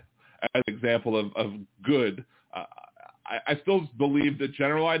grid as an example of good. I still believe the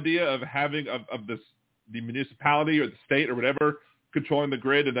general idea of having the municipality or the state or whatever controlling the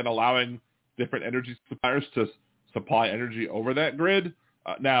grid and then allowing different energy suppliers to supply energy over that grid.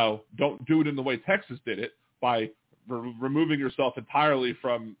 Now, don't do it in the way Texas did it by removing yourself entirely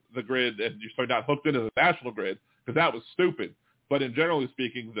from the grid and you start not hooked into the national grid, because that was stupid. But in generally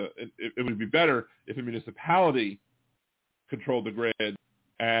speaking, it would be better if a municipality controlled the grid,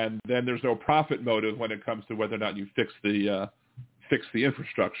 and then there's no profit motive when it comes to whether or not you fix the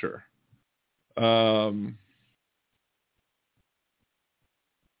infrastructure.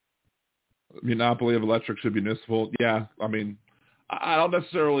 Monopoly of electric should be municipal. Yeah, I mean, I don't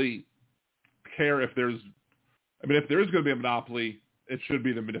necessarily care if there's going to be a monopoly, it should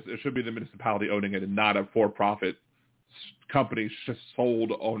be the municipality owning it and not a for-profit company just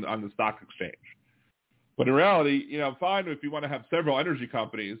sold on the stock exchange. But in reality, fine if you want to have several energy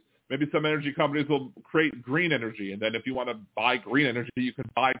companies. Maybe some energy companies will create green energy, and then if you want to buy green energy, you can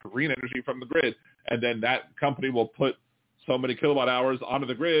buy green energy from the grid, and then that company will put so many kilowatt hours onto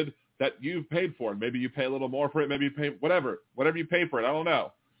the grid that you've paid for. Maybe you pay a little more for it. Maybe you pay whatever you pay for it. I don't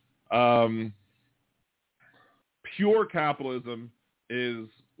know. Pure capitalism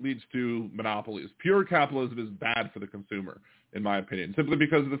leads to monopolies. Pure capitalism is bad for the consumer, in my opinion, simply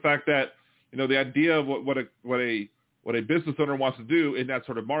because of the fact that the idea of what a business owner wants to do in that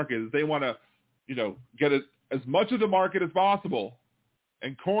sort of market is they want to get as much of the market as possible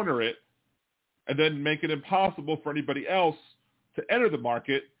and corner it, and then make it impossible for anybody else to enter the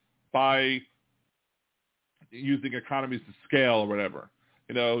market by using economies of scale or whatever.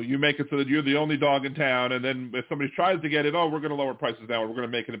 You make it so that you're the only dog in town, and then if somebody tries to get it, we're going to lower prices now, or we're going to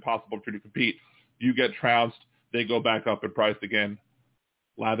make it impossible for you to compete. You get trounced, they go back up in price again.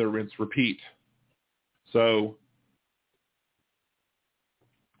 Lather, rinse, repeat. So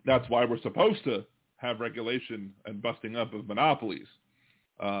that's why we're supposed to have regulation and busting up of monopolies.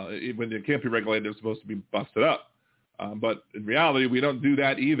 When they can't be regulated, they're supposed to be busted up. But in reality, we don't do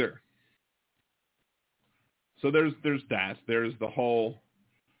that either. So there's that. There's the whole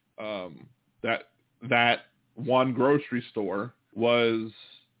that one grocery store was,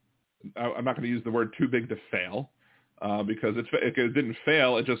 I'm not going to use the word too big to fail, because it didn't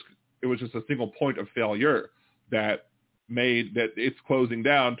fail. It was just a single point of failure that made that its closing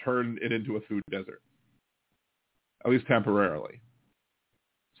down turned it into a food desert, at least temporarily.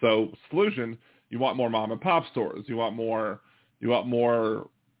 So solution, you want more mom and pop stores. You want more.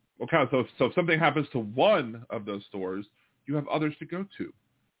 Okay, so if something happens to one of those stores, you have others to go to.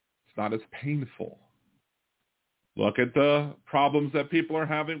 It's not as painful. Look at the problems that people are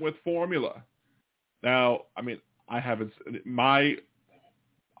having with formula. Now, I mean,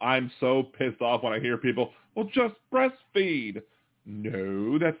 I'm so pissed off when I hear people, well, just breastfeed.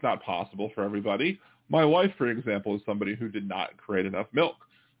 No, that's not possible for everybody. My wife, for example, is somebody who did not create enough milk.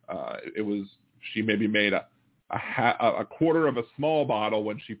 She maybe made a quarter of a small bottle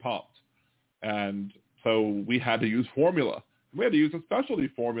when she pumped. And so we had to use formula. We had to use a specialty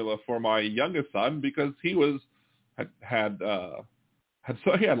formula for my youngest son because he had a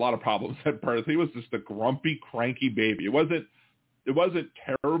lot of problems at birth. He was just a grumpy, cranky baby. It wasn't it wasn't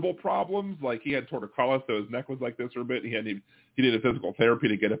terrible problems. Like he had torticollis, so his neck was like this for a bit. He needed physical therapy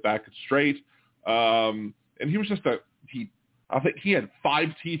to get it back straight. And he was just I think he had 5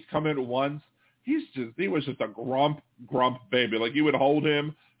 teeth come in at once. He was just a grump baby. Like you would hold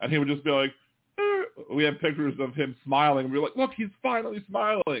him and he would just be like, we have pictures of him smiling. And we were like, look, he's finally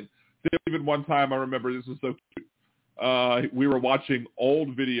smiling. Even one time I remember, this was so cute. We were watching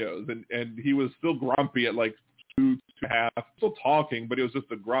old videos and he was still grumpy at like 2.5, still talking, but he was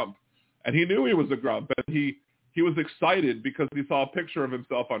just a grump. And he knew he was a grump. And he was excited because he saw a picture of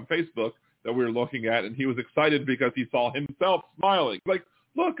himself on Facebook that we were looking at. And he was excited because he saw himself smiling. Like,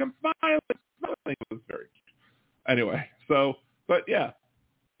 look, I'm smiling. It was very cute. Anyway, but yeah,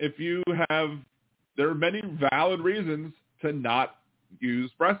 there are many valid reasons to not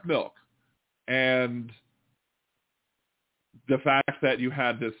use breast milk. And the fact that you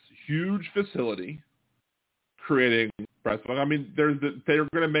had this huge facility creating breast milk, I mean, they're going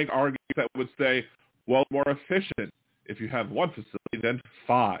to make arguments that would say, well, more efficient if you have one facility than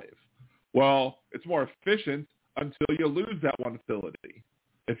 5. Well, it's more efficient until you lose that one facility.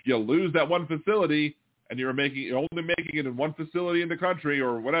 If you lose that one facility and you're only making it in one facility in the country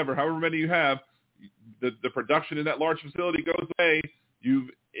or whatever, however many you have, the production in that large facility goes away. You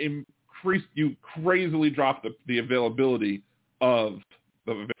crazily drop the availability of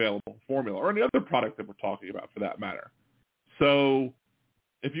the available formula or any other product that we're talking about for that matter. So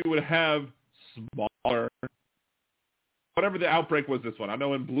if you would have smaller, whatever the outbreak was this one, I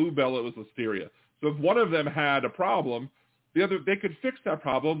know in Bluebell it was Listeria. So if one of them had a problem, they could fix that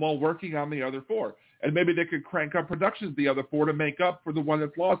problem while working on the other 4. And maybe they could crank up production of the other 4 to make up for the one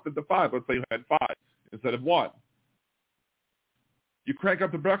that's lost at the 5. Let's say you had 5 instead of 1. You crank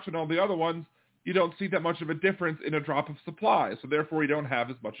up the production on the other ones, you don't see that much of a difference in a drop of supply. So therefore you don't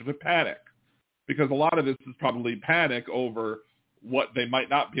have as much of a panic. Because a lot of this is probably panic over what they might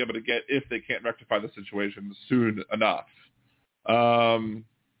not be able to get if they can't rectify the situation soon enough.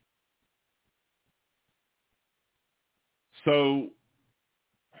 So,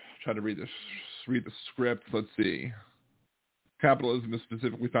 trying to read the script. Let's see. Capitalism is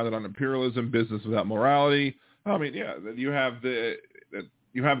specifically founded on imperialism, business without morality. I mean, yeah, you have the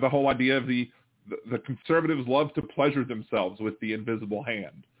whole idea of the conservatives love to pleasure themselves with the invisible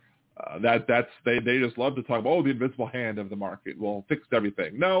hand. They just love to talk about, the invisible hand of the market will fix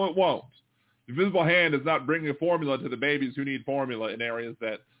everything. No, it won't. The invisible hand is not bringing a formula to the babies who need formula in areas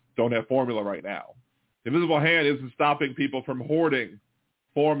that don't have formula right now. The invisible hand isn't stopping people from hoarding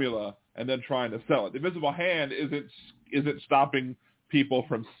formula and then trying to sell it. The invisible hand isn't stopping people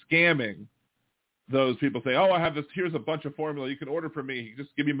from scamming those people saying, I have this, here's a bunch of formula you can order from me. Just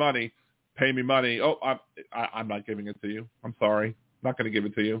give me money, pay me money. I'm not giving it to you. I'm sorry. I'm not going to give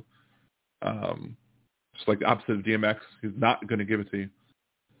it to you. Just like the opposite of DMX, he's not going to give it to you.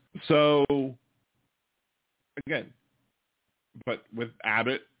 So, again, but with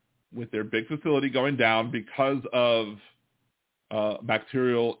Abbott, with their big facility going down because of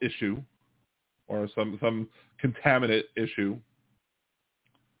bacterial issue or some contaminant issue,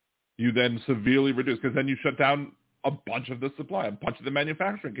 you then severely reduce, because then you shut down a bunch of the supply, a bunch of the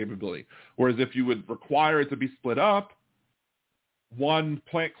manufacturing capability. Whereas if you would require it to be split up, one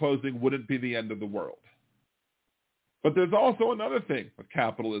plant closing wouldn't be the end of the world. But there's also another thing with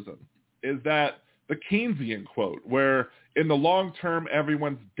capitalism, is that the Keynesian quote, where in the long term,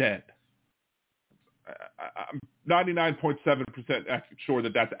 everyone's dead. I'm 99.7% sure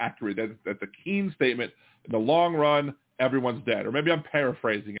that that's accurate. That's a Keynes statement. In the long run, everyone's dead. Or maybe I'm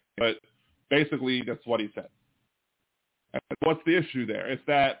paraphrasing it, but basically that's what he said. And what's the issue there? It's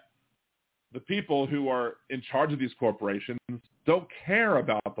that the people who are in charge of these corporations don't care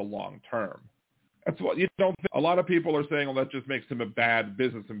about the long term. That's what you don't think. A lot of people are saying, that just makes him a bad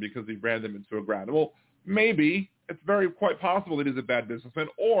businessman because he ran them into a ground. Well, maybe it's quite possible that he's a bad businessman,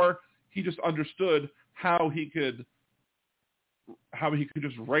 or he just understood how he could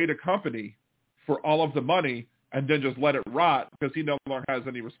just raid a company for all of the money and then just let it rot because he no longer has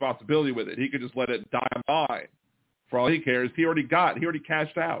any responsibility with it. He could just let it die on the line. For all he cares, he already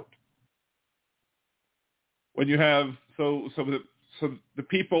cashed out. When you have the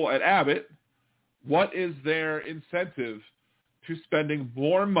people at Abbott, what is their incentive to spending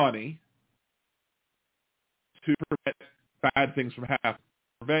more money to prevent bad things from happening,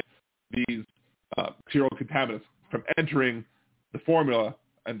 prevent these serial contaminants from entering the formula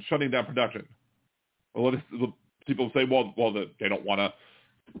and shutting down production? Well, people say, they don't want to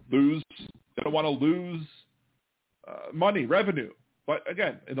lose. They don't want to lose money, revenue. But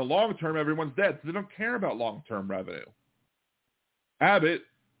again, in the long term, everyone's dead, so they don't care about long-term revenue. Abbott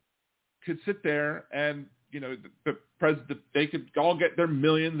could sit there and the president, they could all get their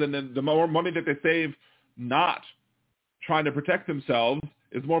millions, and then the more money that they save not trying to protect themselves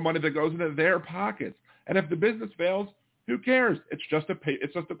is more money that goes into their pockets. And if the business fails, who cares? It's just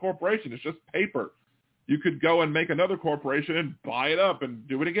a corporation. It's just paper. You could go and make another corporation and buy it up and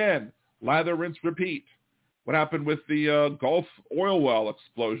do it again. Lather, rinse, repeat. What happened with the Gulf oil well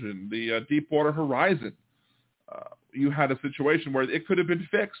explosion, the Deepwater Horizon? You had a situation where it could have been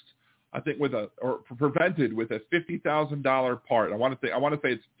fixed, I think, or prevented with a $50,000 part. I want to say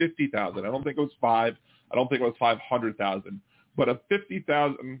it's $50,000. I don't think it was $5. I don't think it was $500,000, but a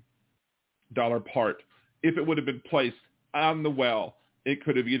 $50,000 part. If it would have been placed on the well, it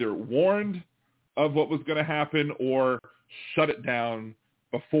could have either warned of what was going to happen or shut it down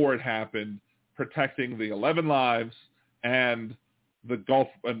before it happened, protecting the 11 lives and the Gulf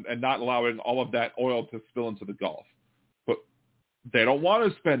and not allowing all of that oil to spill into the Gulf. But they don't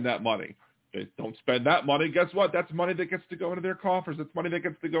want to spend that money. They don't spend that money. Guess what? That's money that gets to go into their coffers. That's money that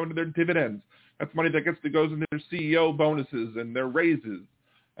gets to go into their dividends. That's money that gets to go into their CEO bonuses and their raises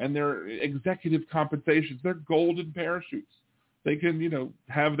and their executive compensations. They're golden parachutes. They can,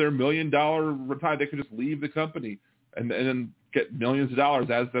 have their $1 million retire. They could just leave the company and then get millions of dollars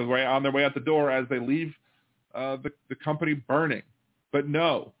on their way out the door as they leave the company burning. But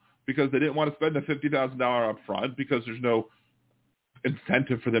no, because they didn't want to spend the $50,000 up front, because there's no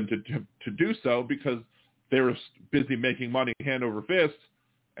incentive for them to do so, because they were busy making money hand over fist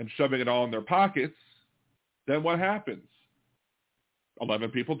and shoving it all in their pockets. Then what happens?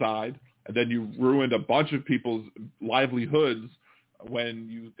 11 people died, and then you ruined a bunch of people's livelihoods when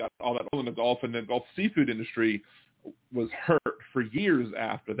you got all that oil in the Gulf, and the Gulf seafood industry was hurt for years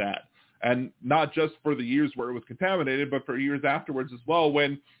after that. And not just for the years where it was contaminated, but for years afterwards as well,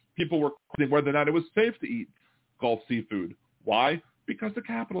 when people were questioning whether or not it was safe to eat Gulf seafood. Why? Because of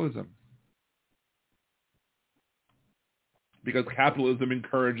capitalism. Because capitalism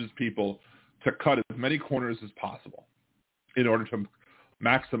encourages people to cut as many corners as possible in order to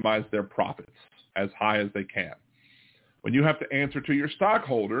maximize their profits as high as they can. When you have to answer to your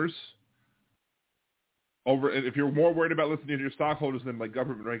stockholders, if you're more worried about listening to your stockholders than like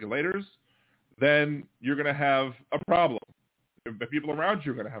government regulators, then you're going to have a problem. The people around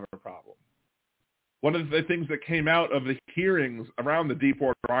you are going to have a problem. One of the things that came out of the hearings around the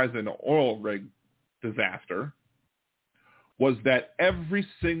Deepwater Horizon oil rig disaster was that every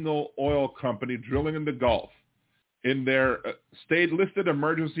single oil company drilling in the Gulf, in their state-listed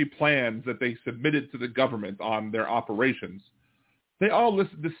emergency plans that they submitted to the government on their operations, they all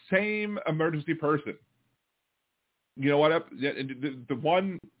listed the same emergency person. You know what? The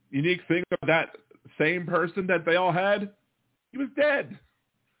one unique thing of that same person that they all had, he was dead.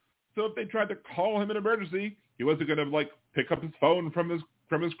 So if they tried to call him an emergency, he wasn't going to pick up his phone from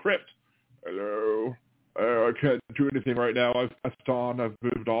his crypt. Hello, I can't do anything right now. I've passed on. I've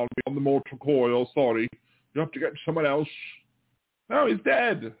moved on. I'm the mortal coil. Sorry, you have to get someone else. No, he's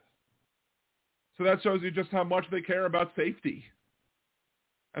dead. So that shows you just how much they care about safety.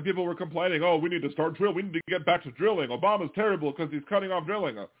 And people were complaining, we need to start drilling. We need to get back to drilling. Obama's terrible because he's cutting off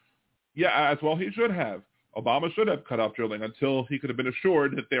drilling. Yeah, as well he should have. Obama should have cut off drilling until he could have been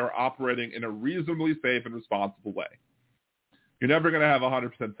assured that they are operating in a reasonably safe and responsible way. You're never going to have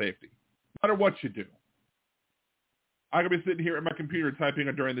 100% safety, no matter what you do. I could be sitting here at my computer typing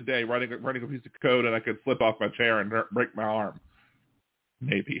during the day, writing a piece of code, and I could slip off my chair and break my arm.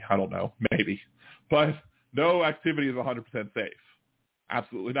 Maybe. I don't know. Maybe. But no activity is 100% safe.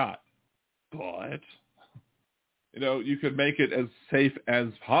 Absolutely not. But, you could make it as safe as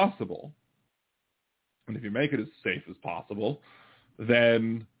possible. And if you make it as safe as possible,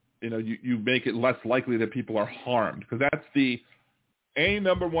 then, you make it less likely that people are harmed. Because that's the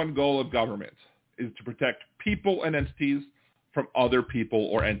number one goal of government, is to protect people and entities from other people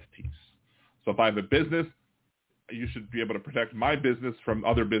or entities. So if I have a business, you should be able to protect my business from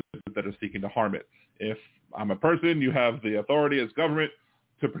other businesses that are seeking to harm it. If I'm a person, you have the authority as government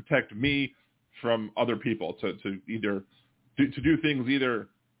to protect me from other people, to either do things either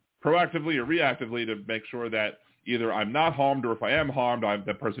proactively or reactively to make sure that either I'm not harmed, or if I am harmed,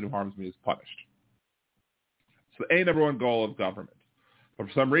 the person who harms me is punished. So the number one goal of government. But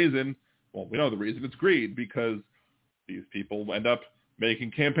for some reason, we know the reason, it's greed, because these people end up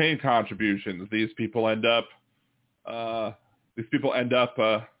making campaign contributions. These people end up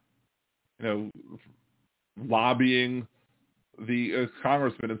lobbying the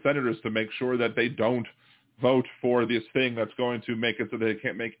congressmen and senators to make sure that they don't vote for this thing that's going to make it so they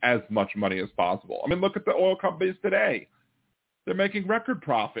can't make as much money as possible. I mean, look at the oil companies today. They're making record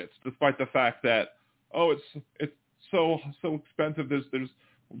profits, despite the fact that, it's so expensive. There's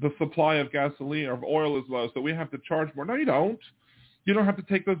the supply of gasoline or of oil is low, so we have to charge more. No, you don't. You don't have to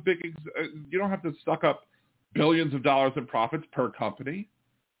take those you don't have to suck up billions of dollars in profits per company.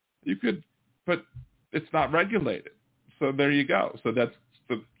 You could, but it's not regulated. So there you go. So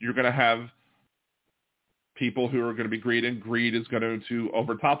you're going to have people who are going to be greedy, and greed is going to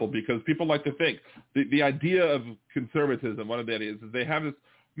overtopple, because people like to think the idea of conservatism, one of the ideas is they have this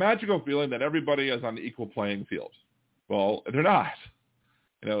magical feeling that everybody is on the equal playing field. Well, they're not.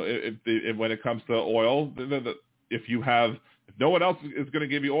 If when it comes to oil, if no one else is going to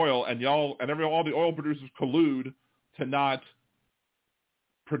give you oil, and all the oil producers collude to not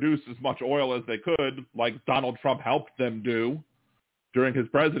produce as much oil as they could, like Donald Trump helped them do during his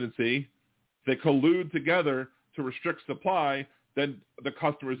presidency, they collude together to restrict supply, then the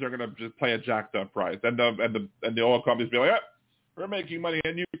customers are going to just pay a jacked up price, and the oil companies be like, we're making money,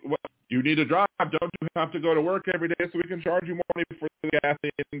 and you need a job. Don't you have to go to work every day so we can charge you more money for the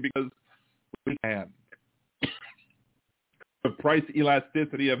gasoline because we can? The price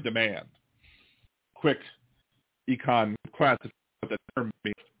elasticity of demand. Quick econ class, what that term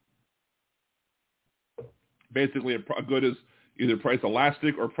means. Basically, a good is either price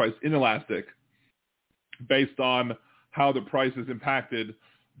elastic or price inelastic, based on how the price is impacted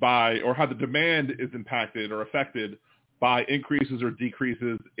by, or how the demand is impacted or affected by increases or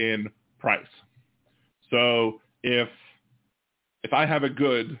decreases in price. So if I have a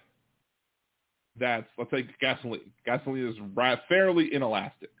good that's, let's say, gasoline. Gasoline is fairly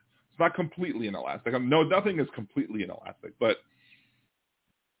inelastic. It's not completely inelastic. Nothing is completely inelastic, but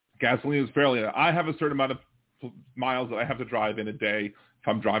gasoline is fairly. I have a certain amount of miles that I have to drive in a day if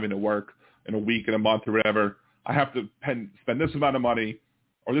I'm driving to work, in a week, in a month, or whatever. I have to spend this amount of money,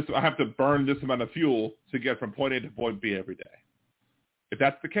 or I have to burn this amount of fuel to get from point A to point B every day. If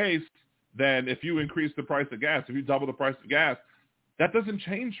that's the case, then if you increase the price of gas, if you double the price of gas, that doesn't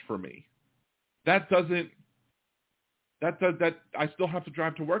change for me. I still have to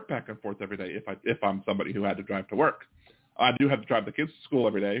drive to work back and forth every day if I'm somebody who had to drive to work. I do have to drive the kids to school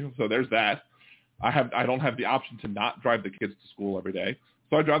every day, so there's that. I don't have the option to not drive the kids to school every day,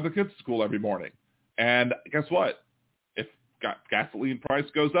 so I drive the kids to school every morning. And guess what? If gasoline price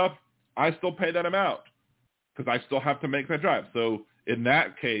goes up, I still pay that amount because I still have to make that drive. So in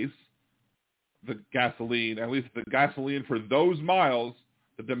that case, the gasoline, at least the gasoline for those miles,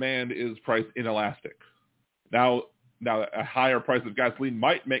 the demand is price inelastic. Now a higher price of gasoline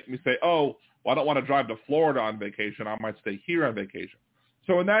might make me say, oh, well, I don't want to drive to Florida on vacation. I might stay here on vacation.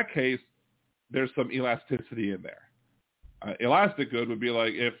 So in that case, there's some elasticity in there. Elastic good would be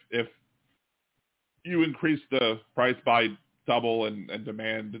like if you increase the price by double and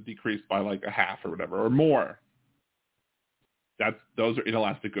demand decrease by like a half or whatever, or more. Those are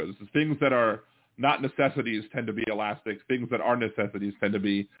inelastic goods. The things that are not necessities tend to be elastic. Things that are necessities tend to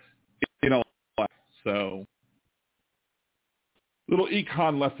be inelastic. So, little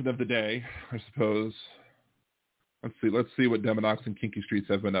econ lesson of the day, I suppose. Let's see what Demonox and Kinky Streets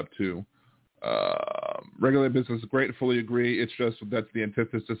have been up to. Regulated business is great, fully agree. It's just that's the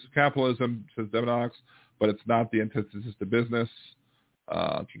antithesis of capitalism, says Demonox, but it's not the antithesis to business.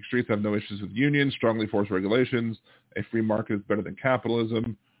 Kinky Streets have no issues with unions, strongly force regulations. A free market is better than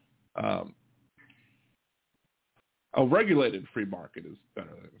capitalism. A regulated free market is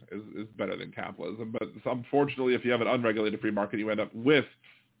better than capitalism, but unfortunately, if you have an unregulated free market, you end up with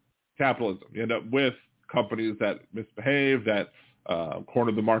capitalism. You end up with companies that misbehave, that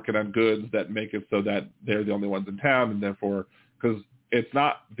corner the market on goods, that make it so that they're the only ones in town, and therefore, because it's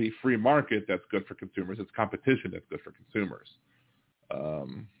not the free market that's good for consumers, it's competition that's good for consumers.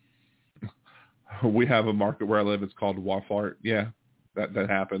 We have a market where I live. It's called Walmart. Yeah, that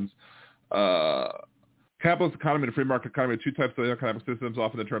happens. Capitalist economy and free market economy are two types of economic systems.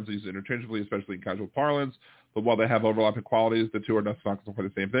 Often the terms are used interchangeably, especially in casual parlance. But while they have overlapping qualities, the two are not responsible for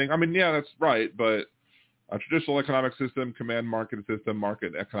the same thing. I mean, yeah, that's right. But a traditional economic system, command market system,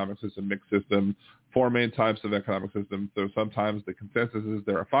 market economic system, mixed system, four main types of economic systems. So sometimes the consensus is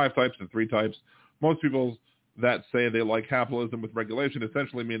there are 5 types and 3 types. Most people that say they like capitalism with regulation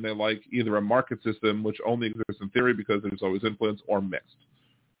essentially mean they like either a market system, which only exists in theory because there's always influence, or mixed.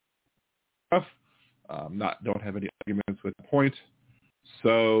 Don't have any arguments with the point.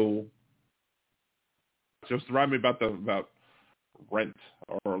 So just remind me about rent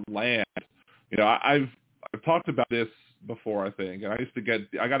or land. You know, I've talked about this before, I think, and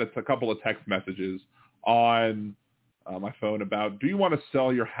I got a couple of text messages on my phone about, do you want to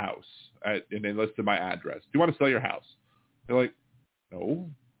sell your house? And they listed my address. Do you want to sell your house? They're like, no,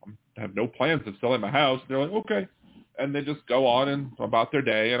 I have no plans of selling my house. They're like, okay. And they just go on and about their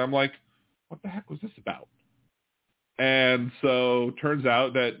day. And I'm like, what the heck was this about? And so turns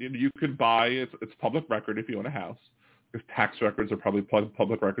out that you can buy, it's public record if you own a house, because tax records are probably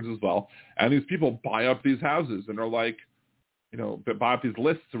public records as well. And these people buy up these houses and are like, buy up these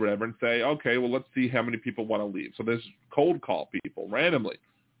lists or whatever and say, okay, well, let's see how many people want to leave. So there's cold call people randomly.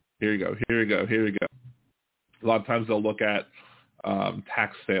 Here you go, here you go, here you go. A lot of times they'll look at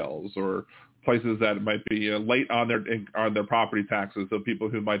tax sales or places that might be late on their property taxes. So people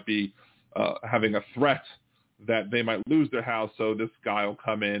who might be having a threat that they might lose their house. So this guy will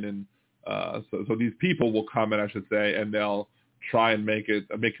come in and so these people will come in, I should say, and they'll try and make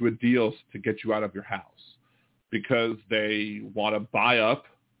you a deal to get you out of your house because they want to buy up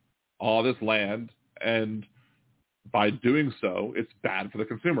all this land, and by doing so, it's bad for the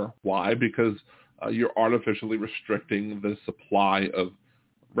consumer. Why? Because you're artificially restricting the supply of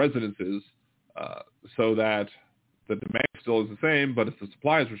residences so that the demand still is the same, but if the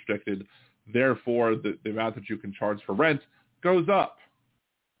supply is restricted, therefore the amount that you can charge for rent goes up.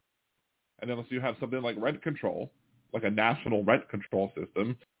 And unless you have something like rent control, like a national rent control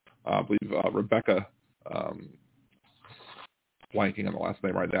system, I believe Rebecca, blanking on the last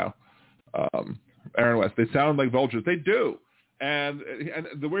name right now, Aaron West, they sound like vultures. They do. And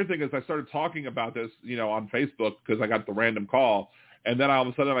the weird thing is I started talking about this, on Facebook because I got the random call. And then all of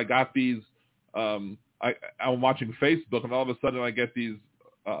a sudden I got these, I'm watching Facebook, and all of a sudden I get these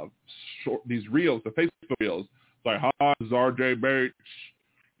reels, the Facebook reels. It's like, hi, this is RJ Bates.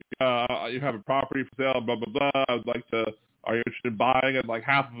 You have a property for sale, blah, blah, blah. I'd like to, are you interested in buying it? Like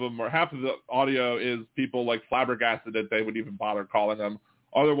half of the audio is people like flabbergasted that they would even bother calling them.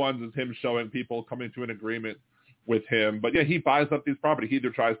 Other ones is him showing people coming to an agreement with him. But yeah, he buys up these properties. He either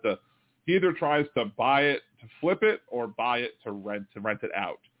tries to buy it to flip it or buy it to rent it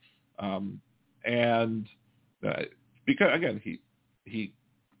out. Because again, he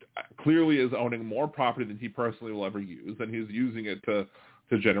clearly is owning more property than he personally will ever use, and he's using it to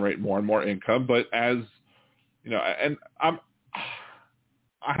generate more and more income. But as and I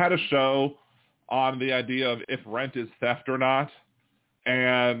had a show on the idea of if rent is theft or not,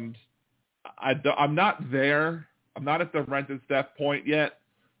 and I'm not there. I'm not at the rent is theft point yet,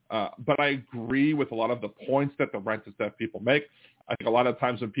 but I agree with a lot of the points that the rent is theft people make. I think a lot of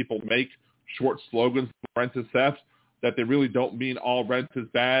times when people make short slogans, rent is theft, that they really don't mean all rent is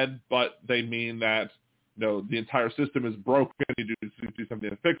bad, but they mean that the entire system is broken. You do something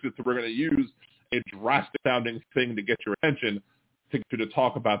to fix it. So we're going to use a drastic sounding thing to get your attention to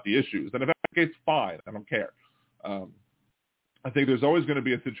talk about the issues. And if that's the case, fine. I don't care. I think there's always going to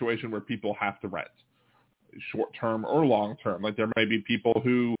be a situation where people have to rent, short-term or long-term. Like there may be people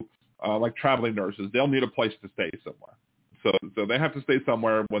who, like traveling nurses, they'll need a place to stay somewhere. So they have to stay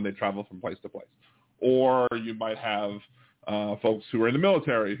somewhere when they travel from place to place. Or you might have folks who are in the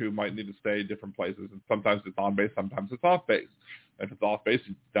military who might need to stay different places. And sometimes it's on base, sometimes it's off base. If it's off base,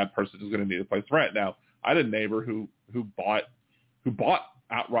 that person is going to need a place to rent. Now, I had a neighbor who bought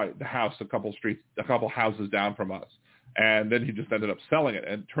outright the house a couple houses down from us. And then he just ended up selling it,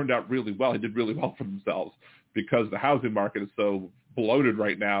 and it turned out really well. He did really well for themselves because the housing market is so bloated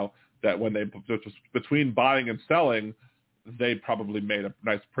right now that when they, between buying and selling, they probably made a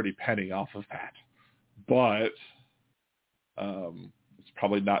nice pretty penny off of that. But it's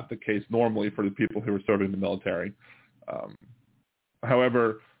probably not the case normally for the people who are serving in the military.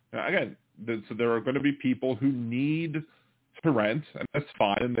 However, again, so there are going to be people who need to rent, and that's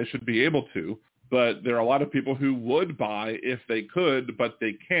fine, and they should be able to. But there are a lot of people who would buy if they could, but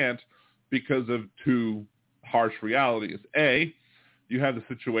they can't because of two harsh realities. A, you have the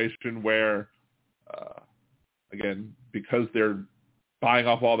situation where, again, because they're buying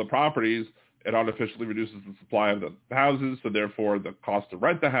off all the properties, it artificially reduces the supply of the houses, so therefore the cost to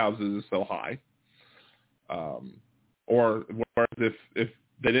rent the houses is so high. Or whereas if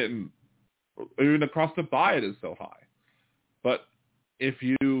they didn't, even the cost to buy it is so high. But if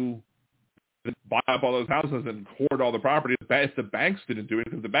you buy up all those houses and hoard all the property, if the banks didn't do it,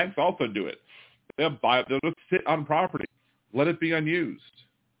 because the banks also do it, they'll just sit on property, let it be unused.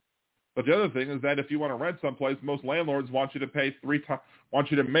 But the other thing is that if you want to rent someplace, most landlords want you to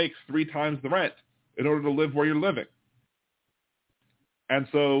make 3 times the rent in order to live where you're living. And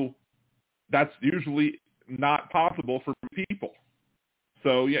so that's usually not possible for people.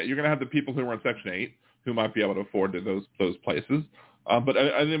 So yeah, you're going to have the people who are on Section 8 who might be able to afford those places. But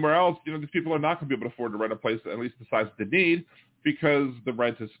anywhere else, these people are not going to be able to afford to rent a place, at least besides the need, because the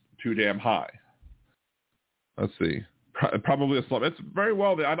rent is too damn high. Let's see. Probably a slum. It's very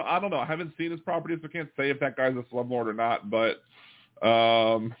well. I don't know. I haven't seen his property, so I can't say if that guy's a slumlord or not. But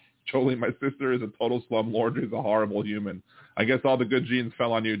Jolie, my sister, is a total slumlord. He's a horrible human. I guess all the good genes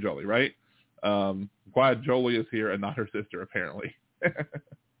fell on you, Jolie, right? Glad Jolie is here and not her sister, apparently.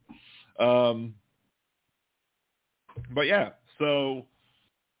 But yeah, so,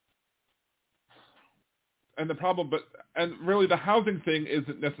 and the problem, and really the housing thing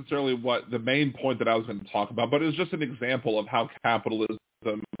isn't necessarily what the main point that I was going to talk about, but it's just an example of how capitalism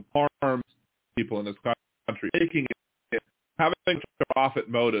harms people in this country, making it, having a profit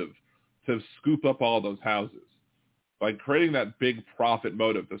motive to scoop up all those houses, by creating that big profit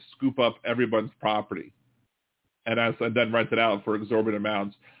motive to scoop up everyone's property and then rent it out for exorbitant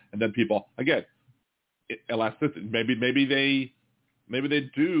amounts, and then people, again, elasticity. Maybe they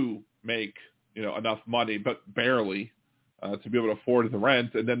do make enough money, but barely to be able to afford the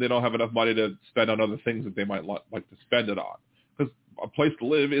rent, and then they don't have enough money to spend on other things that they might like to spend it on, because a place to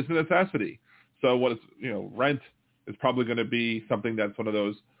live is a necessity. So what it's rent is probably going to be something that's one of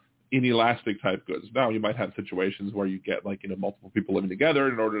those inelastic type goods. Now you might have situations where you get multiple people living together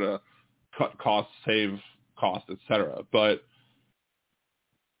in order to cut costs, save costs, etc. But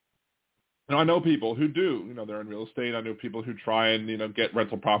I know people who do, they're in real estate. I know people who try and, get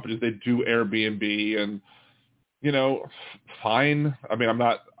rental properties. They do Airbnb and, fine. I mean, I'm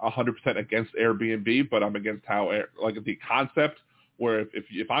not 100% against Airbnb, but I'm against how, the concept where let's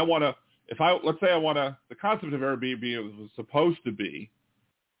say the concept of Airbnb was supposed to be,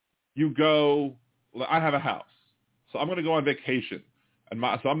 I have a house, so I'm going to go on vacation,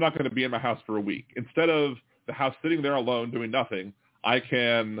 so I'm not going to be in my house for a week. Instead of the house sitting there alone doing nothing, I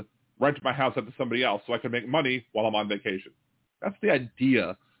can rent my house out to somebody else so I can make money while I'm on vacation. That's the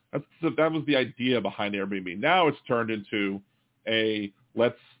idea. That was the idea behind Airbnb. Now it's turned into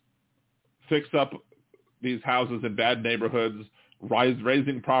let's fix up these houses in bad neighborhoods,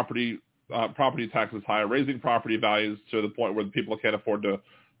 raising property taxes higher, raising property values to the point where the people can't afford to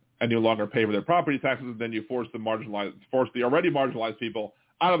any longer pay for their property taxes. And then you force the already marginalized people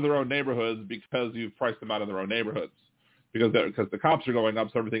out of their own neighborhoods because you've priced them out of their own neighborhoods. Because the cops are going up,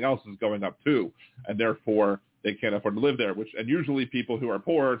 so everything else is going up too, and therefore they can't afford to live there. And usually people who are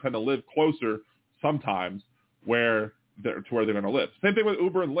poor tend to live closer sometimes where they're going to live. Same thing with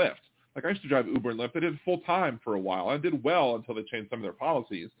Uber and Lyft. Like I used to drive Uber and Lyft. I did full time for a while. I did well until they changed some of their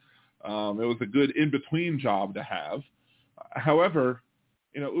policies. It was a good in between job to have. However,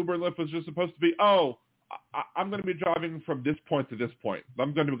 Uber and Lyft was just supposed to be, I'm going to be driving from this point to this point.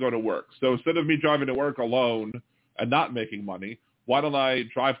 I'm going to go to work. So instead of me driving to work alone and not making money, why don't I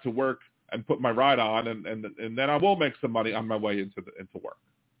drive to work and put my ride on, and then I will make some money on my way into work.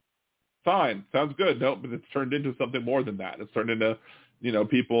 Fine, sounds good. No, but it's turned into something more than that. It's turned into,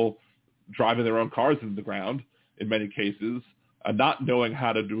 people driving their own cars into the ground in many cases, not knowing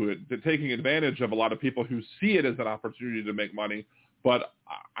how to do it, taking advantage of a lot of people who see it as an opportunity to make money. But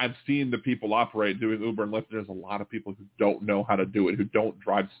I've seen the people operate doing Uber and Lyft. There's a lot of people who don't know how to do it, who don't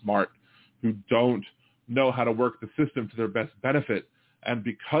drive smart, who don't know how to work the system to their best benefit. And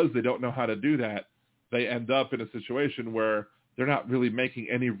because they don't know how to do that, they end up in a situation where they're not really making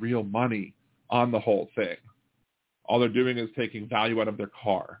any real money on the whole thing. All they're doing is taking value out of their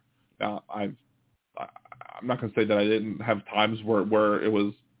car. Now, I'm not going to say that I didn't have times where it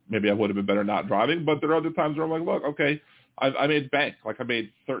was, maybe I would have been better not driving, but there are other times where I'm like, look, okay, I made bank. Like I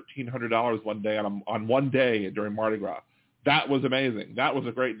made $1,300 one day on one day during Mardi Gras. That was amazing. That was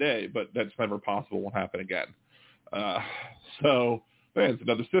a great day, but that's never possible. Won't happen again. So it's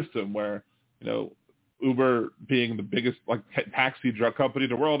another system where, Uber being the biggest taxi drug company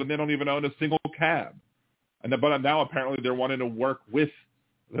in the world, and they don't even own a single cab. But now apparently they're wanting to work with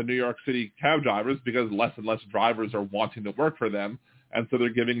the New York City cab drivers because less and less drivers are wanting to work for them. And so they're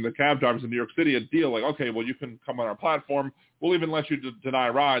giving the cab drivers in New York City a deal like, okay, well, you can come on our platform. We'll even let you deny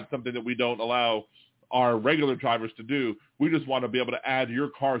rides, something that we don't allow our regular drivers to do. We just want to be able to add your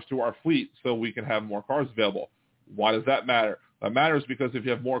cars to our fleet so we can have more cars available. Why does that matter? That matters because if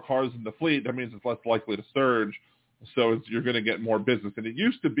you have more cars in the fleet, that means it's less likely to surge. So you're going to get more business. And it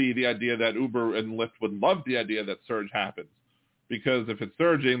used to be the idea that Uber and Lyft would love the idea that surge happens. Because if it's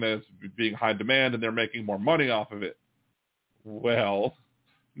surging, then it's being high demand and they're making more money off of it. Well,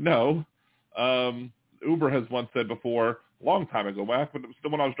 no. Uber has once said before, a long time ago, back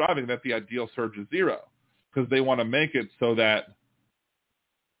when I was driving, that the ideal surge is zero. Because they want to make it so that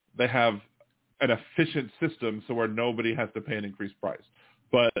they have an efficient system so where nobody has to pay an increased price.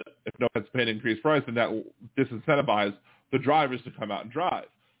 But if no one has to pay an increased price, then that will disincentivize the drivers to come out and drive.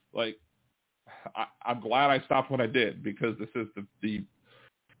 Like, I'm glad I stopped when I did, because this is the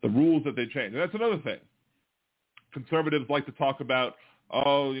rules that they changed. And that's another thing. Conservatives like to talk about,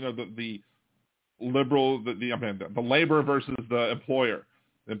 the liberal, the labor versus the employer,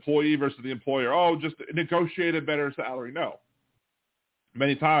 the employee versus the employer. Oh, just negotiate a better salary. No.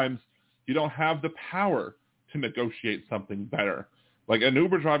 Many times you don't have the power to negotiate something better. Like an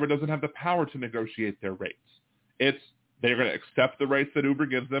Uber driver doesn't have the power to negotiate their rates. They're going to accept the rates that Uber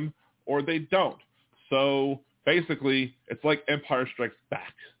gives them, or they don't. So basically, it's like Empire Strikes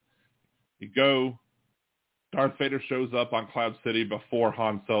Back. You go, Darth Vader shows up on Cloud City before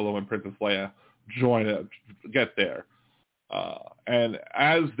Han Solo and Princess Leia get there. And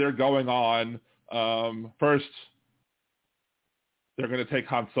as they're going on, first they're going to take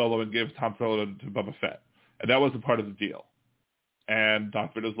Han Solo and give Han Solo to Boba Fett. And that wasn't part of the deal. And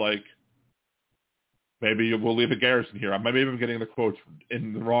Darth Vader's like, maybe we'll leave a garrison here. Maybe I'm getting the quotes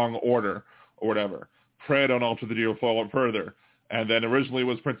in the wrong order or whatever. Pray I don't alter the deal forward further. And then originally it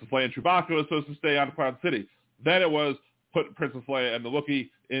was Princess Leia and Chewbacca was supposed to stay on Cloud City. Then it was put Princess Leia and the Wookiee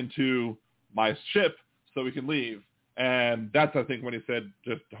into my ship so we can leave. And that's, I think, when he said,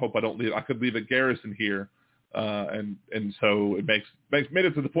 just hope I don't leave. I could leave a garrison here. And so it made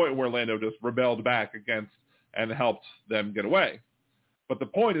it to the point where Lando just rebelled back against and helped them get away. But the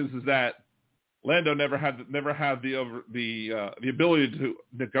point is that Lando never had the ability to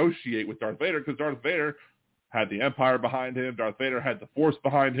negotiate with Darth Vader, because Darth Vader had the Empire behind him. Darth Vader had the Force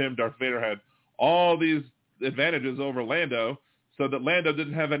behind him. Darth Vader had all these advantages over Lando, so that Lando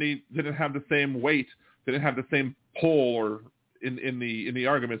didn't have the same weight, didn't have the same pull or in the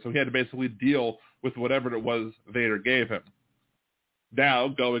argument. So he had to basically deal with whatever it was Vader gave him. Now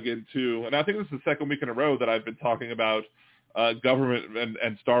going into, and I think this is the second week in a row that I've been talking about government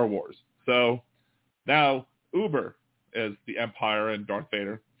and Star Wars. So now Uber is the Empire and Darth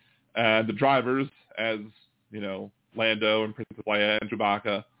Vader, and the drivers as, Lando and Princess Leia and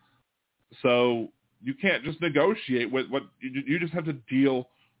Chewbacca. So you can't just negotiate with what you just have to deal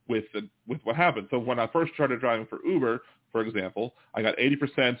with what happened. So when I first started driving for Uber, for example, I got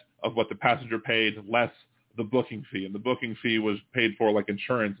 80% of what the passenger paid less the booking fee, and the booking fee was paid for like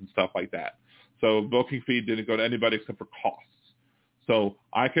insurance and stuff like that. So booking fee didn't go to anybody except for costs. So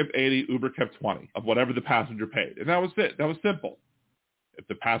I kept 80, Uber kept 20 of whatever the passenger paid. And that was it. That was simple. If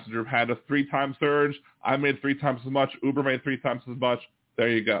the passenger had a 3-time surge, I made 3 times as much, Uber made 3 times as much. There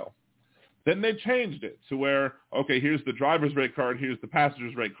you go. Then they changed it to where, okay, here's the driver's rate card, here's the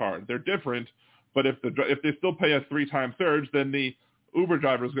passenger's rate card. They're different, but if they still pay a 3-time surge, then the Uber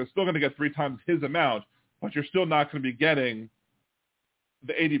driver is still going to get 3 times his amount, but you're still not going to be getting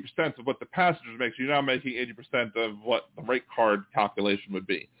the 80% of what the passengers make. So you're now making 80% of what the rate card calculation would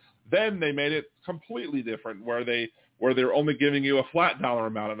be. Then they made it completely different, where they're only giving you a flat dollar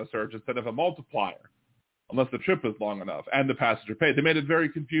amount on a surge instead of a multiplier, unless the trip is long enough and the passenger paid. They made it very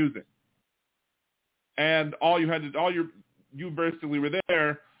confusing. And you basically were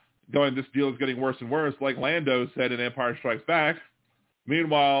there going, this deal is getting worse and worse, like Lando said in Empire Strikes Back.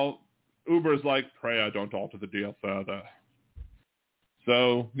 Meanwhile, Uber's like, pray I don't alter the deal further.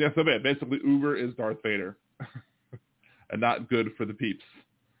 So, basically Uber is Darth Vader and not good for the peeps.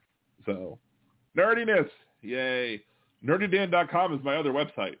 So, nerdiness, yay. NerdyDan.com is my other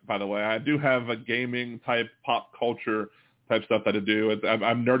website, by the way. I do have a gaming type, pop culture type stuff that I do.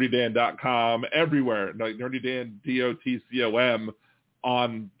 I'm NerdyDan.com everywhere. NerdyDan, DOTCOM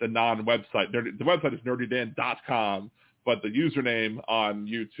on the non-website. The website is NerdyDan.com, but the username on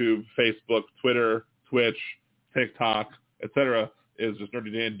YouTube, Facebook, Twitter, Twitch, TikTok, etc. is just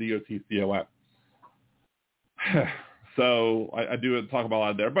NerdyDan, DOTCOM. So I do talk about a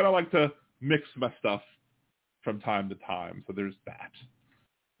lot there, but I like to mix my stuff from time to time. So there's that.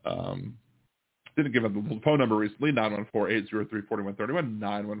 Didn't give up the phone number recently, 914-803-4131,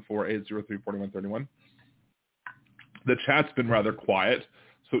 914-803-4131. The chat's been rather quiet,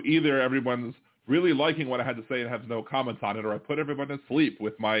 so either everyone's really liking what I had to say and has no comments on it, or I put everyone to sleep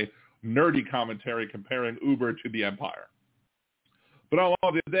with my nerdy commentary comparing Uber to the Empire. But all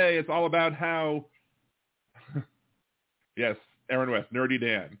today, it's all about how, yes, Aaron West, Nerdy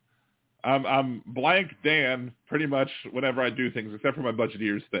Dan. I'm blank Dan pretty much whenever I do things, except for my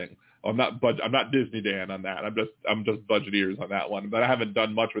Budgeteers thing. I'm not Disney Dan on that. I'm just Budgeteers on that one. But I haven't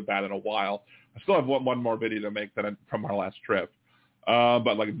done much with that in a while. I still have one more video to make from our last trip.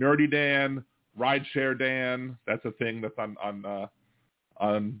 But like Nerdy Dan, Rideshare Dan, that's a thing that's on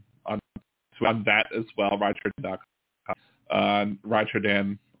that as well. Rideshare.com, Rideshare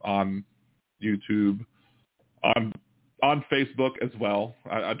Dan on YouTube, on Facebook as well.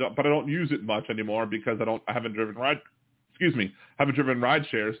 I don't use it much anymore because I haven't driven rideshare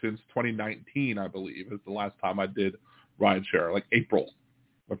since 2019, I believe, is the last time I did rideshare, like April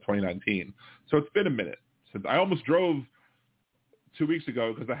of 2019. So it's been a minute since I almost drove 2 weeks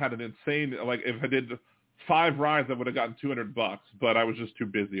ago because I had an insane, like if I did 5 rides, I would have gotten $200, but I was just too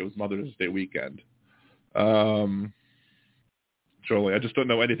busy. It was Mother's Day weekend. Surely, I just don't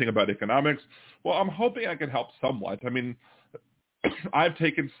know anything about economics. Well, I'm hoping I can help somewhat. I mean, I've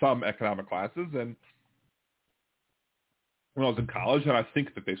taken some economic classes, and when I was in college, and I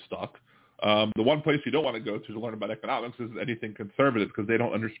think that they stuck. The one place you don't want to go to learn about economics is anything conservative, because they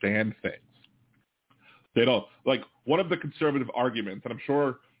don't understand things. They don't, like, one of the conservative arguments, and I'm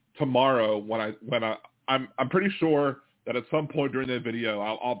sure tomorrow I'm pretty sure that at some point during the video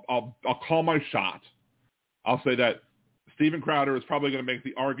I'll call my shot. I'll say that Steven Crowder is probably going to make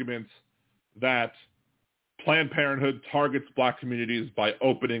the argument that Planned Parenthood targets black communities by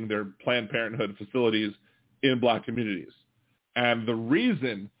opening their Planned Parenthood facilities in black communities. And the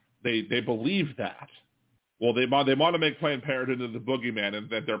reason they believe that, well, they want to make Planned Parenthood into the boogeyman, and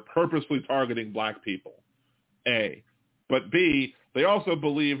that they're purposely targeting black people, A. But B, they also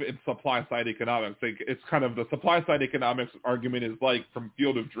believe in supply-side economics. It's kind of the supply-side economics argument is like from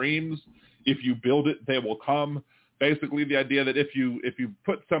Field of Dreams. If you build it, they will come. Basically, the idea that if you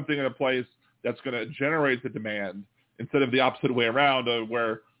put something in a place that's going to generate the demand, instead of the opposite way around,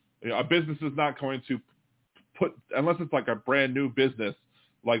 where a business is not going to put, unless it's like a brand new business,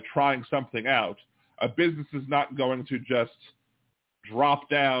 like trying something out, a business is not going to just drop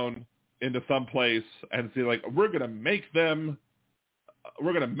down into some place and say, like, we're going to make them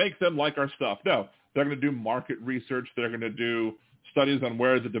like our stuff. No, they're going to do market research. They're going to do studies on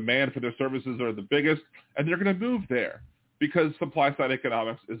where the demand for their services are the biggest, and they're going to move there, because supply-side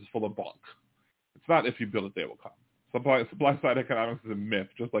economics is full of bunk. It's not if you build it, they will come. Supply-side economics is a myth,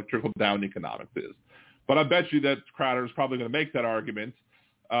 just like trickle-down economics is. But I bet you that Crowder is probably going to make that argument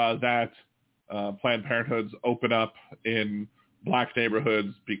that Planned Parenthoods open up in black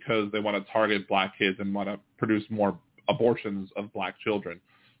neighborhoods because they want to target black kids and want to produce more abortions of black children,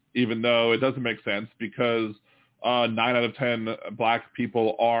 even though it doesn't make sense, because 9 out of 10 black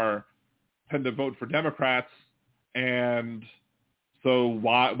people tend to vote for Democrats, and so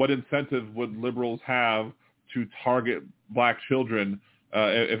what incentive would liberals have to target black children?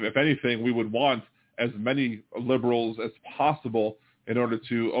 If anything, we would want as many liberals as possible in order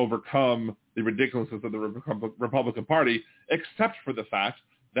to overcome the ridiculousness of the Republican Party, except for the fact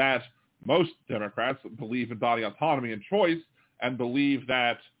that most Democrats believe in body autonomy and choice, and believe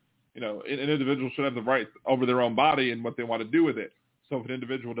that, an individual should have the right over their own body and what they want to do with it. So if an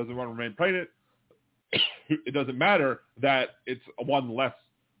individual doesn't want to remain pregnant, it doesn't matter that it's one less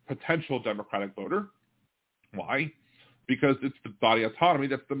potential Democratic voter. Why? Because it's the body autonomy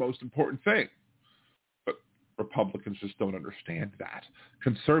that's the most important thing. But Republicans just don't understand that.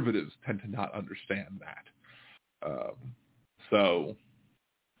 Conservatives tend to not understand that. So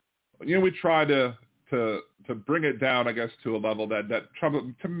we try to bring it down, I guess, to a level that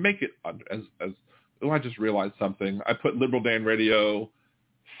Trump, to make it as I just realized something. I put Liberal Dan Radio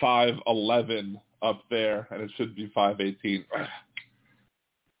 511 up there, and it should be 518.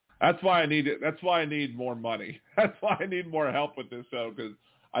 That's why I need it. That's why I need more money. That's why I need more help with this show, because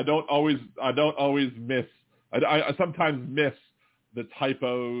I don't always miss. I sometimes miss the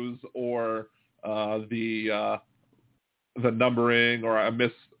typos or the numbering, or I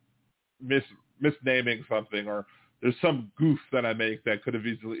misnaming something, or there's some goof that I make that could have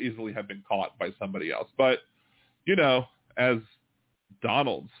easily have been caught by somebody else. But as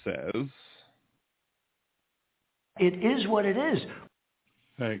Donald says, it is what it is.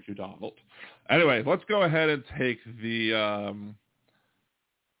 Thank you, Donald. Anyway, let's go ahead and take the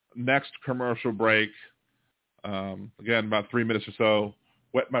next commercial break. Again, about 3 minutes or so.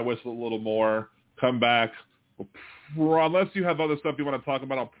 Wet my whistle a little more. Come back. Unless you have other stuff you want to talk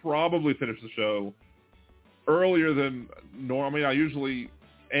about, I'll probably finish the show earlier than normal. I usually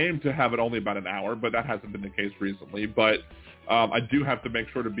aim to have it only about an hour, but that hasn't been the case recently. But I do have to make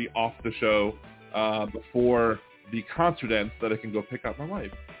sure to be off the show before the concert ends, so that I can go pick up my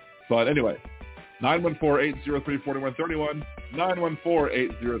wife. But anyway, 914-803-4131,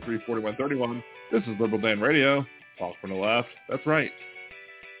 914-803-4131. This is Liberal Dan Radio. Talk from the left. That's right.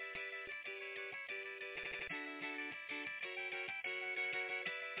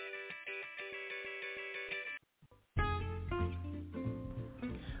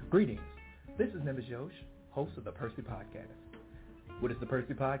 Greetings. This is Nimbus Yosh, host of the Percy Podcast. What is the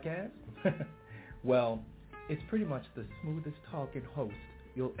Percy Podcast? Well, it's pretty much the smoothest talking host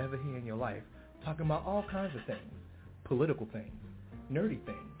you'll ever hear in your life, talking about all kinds of things. Political things, nerdy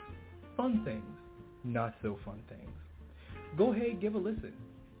things, fun things, not so fun things. Go ahead, give a listen,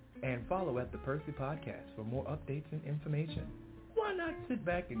 and follow at the Percy Podcast for more updates and information. Why not sit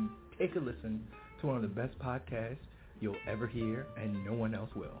back and take a listen to one of the best podcasts you'll ever hear, and no one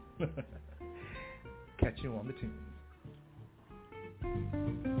else will. Catch you on the tunes.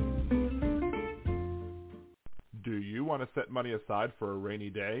 Do you want to set money aside for a rainy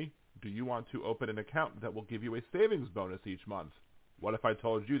day? Do you want to open an account that will give you a savings bonus each month? What if I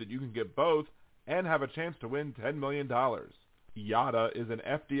told you that you can get both and have a chance to win $10 million? Yada is an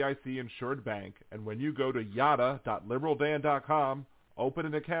FDIC-insured bank, and when you go to yada.liberaldan.com, open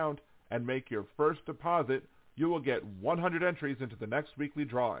an account, and make your first deposit, you will get 100 entries into the next weekly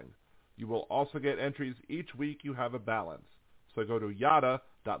drawing. You will also get entries each week you have a balance. So go to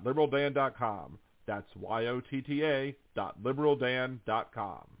yada.liberaldan.com. That's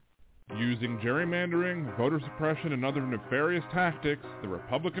YOTTA.liberaldan.com. Using gerrymandering, voter suppression, and other nefarious tactics, the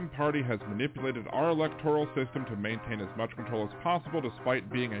Republican Party has manipulated our electoral system to maintain as much control as possible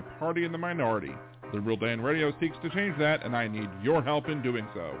despite being a party in the minority. Liberal Dan Radio seeks to change that, and I need your help in doing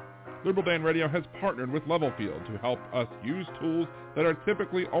so. Liberal Dan Radio has partnered with Levelfield to help us use tools that are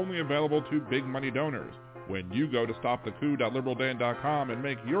typically only available to big money donors. When you go to stopthecoup.liberaldan.com and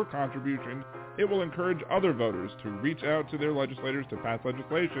make your contribution, it will encourage other voters to reach out to their legislators to pass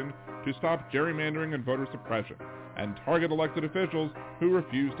legislation to stop gerrymandering and voter suppression, and target elected officials who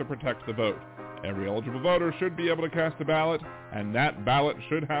refuse to protect the vote. Every eligible voter should be able to cast a ballot, and that ballot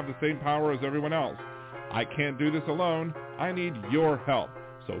should have the same power as everyone else. I can't do this alone. I need your help.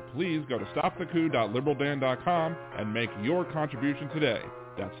 So please go to stopthecoup.liberaldan.com and make your contribution today.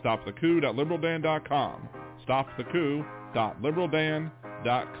 That's stopthecoup.liberaldan.com.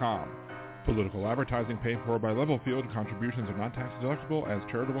 stopthecoup.liberaldan.com. Political advertising paid for by Levelfield. Contributions are not tax deductible as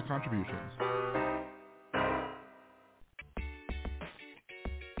charitable contributions.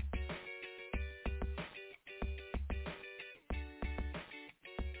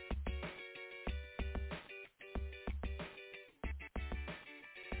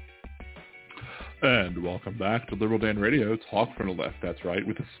 And welcome back to Liberal Dan Radio, talk from the left, that's right,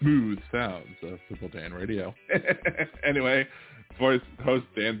 with the smooth sounds of Liberal Dan Radio. Anyway, voice host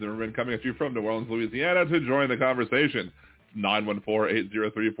Dan Zimmerman coming at you from New Orleans, Louisiana to join the conversation.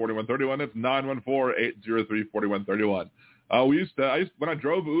 914-803-4131. It's 914-803-4131. When I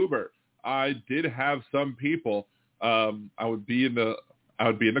drove Uber, I did have some people, I would be in the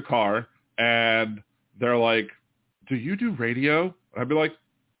car and they're like, "Do you do radio?" And I'd be like,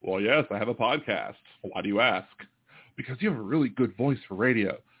 "Well, yes, I have a podcast." "Why do you ask?" "Because you have a really good voice for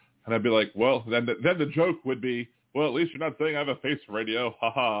radio." And I'd be like, well, then the joke would be, well, at least you're not saying I have a face for radio.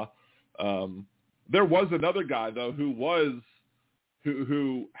 Ha ha. There was another guy though who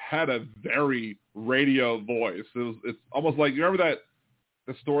had a very radio voice. It's almost like, you remember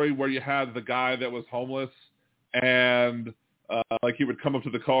the story where you had the guy that was homeless and like he would come up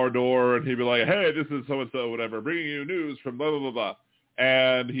to the car door and he'd be like, "Hey, this is so and so, whatever, bringing you news from blah blah blah blah."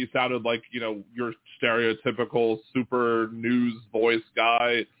 And he sounded like, your stereotypical super news voice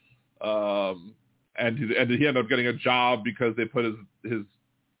guy. And he ended up getting a job because they put his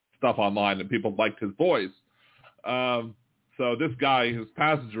stuff online and people liked his voice. So this guy, his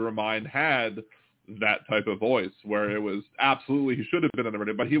passenger of mine, had that type of voice where it was absolutely, he should have been on the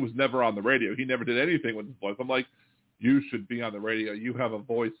radio, but he was never on the radio. He never did anything with his voice. I'm like, you should be on the radio. You have a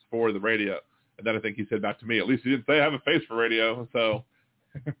voice for the radio. And then I think he said back to me, at least he didn't say I have a face for radio. So,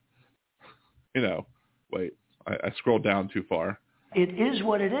 wait, I scrolled down too far. It is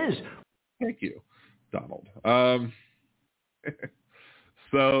what it is. Thank you, Donald.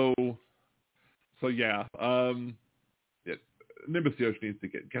 So yeah. Nimbus Yosh needs to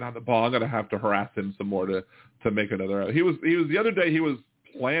get on the ball. I'm gonna have to harass him some more to make another. He was the other day. He was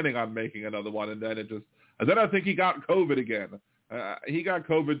planning on making another one, and then I think he got COVID again. He got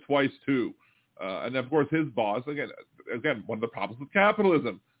COVID twice too. And of course, his boss, again, one of the problems with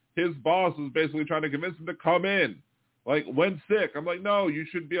capitalism, his boss was basically trying to convince him to come in, like when sick. I'm like, no, you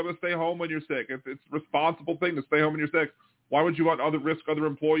should be able to stay home when you're sick. It's a responsible thing to stay home when you're sick. Why would you want risk other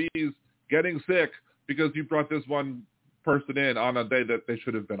employees getting sick because you brought this one person in on a day that they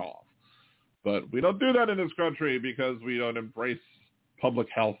should have been off? But we don't do that in this country because we don't embrace public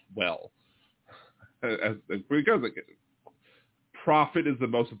health well. Because profit is the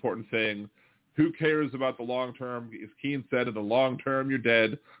most important thing. Who cares about the long term? As Keynes said, in the long term, you're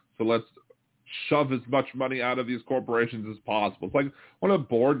dead. So let's shove as much money out of these corporations as possible. It's like one of the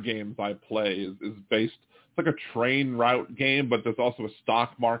board games I play is based, it's like a train route game, but there's also a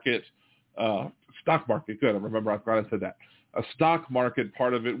stock market. Stock market, good. I remember, I'm glad I said that. A stock market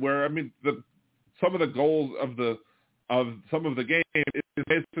part of it where, some of the goals of some of the game is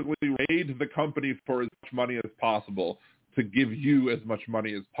basically raid the company for as much money as possible to give you as much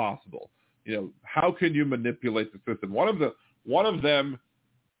money as possible. How can you manipulate the system? One of the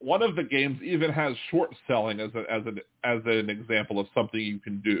games even has short selling as an example of something you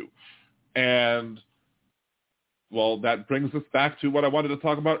can do. And well, that brings us back to what I wanted to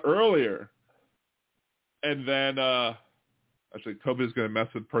talk about earlier. And then, actually, Toby's going to mess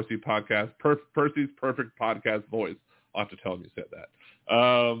with Percy's perfect podcast voice. I'll have to tell him you said that.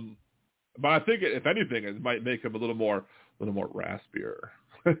 But I think, if anything, it might make him a little more raspier.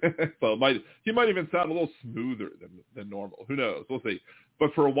 So he might even sound a little smoother than normal. Who knows? We'll see.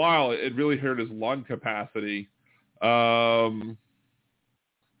 But for a while, it really hurt his lung capacity. Sarah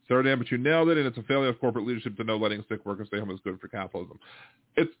Dan, but you nailed it, and it's a failure of corporate leadership to know letting sick workers stay home is good for capitalism.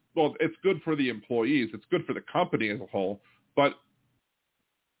 It's good for the employees. It's good for the company as a whole. But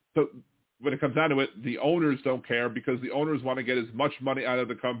so when it comes down to it, the owners don't care because the owners want to get as much money out of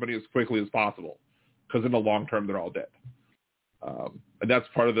the company as quickly as possible because in the long term, they're all dead. And that's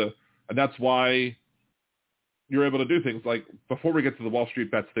and that's why you're able to do things like, before we get to the Wall Street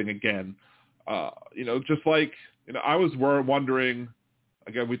bets thing again, just like, I was wondering,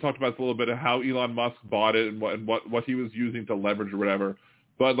 again, we talked about this a little bit of how Elon Musk bought it and what he was using to leverage or whatever.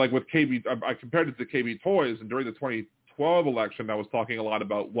 But like with KB, I compared it to KB Toys, and during the 2012 election, I was talking a lot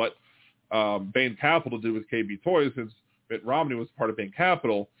about what Bain Capital did with KB Toys, since Mitt Romney was part of Bain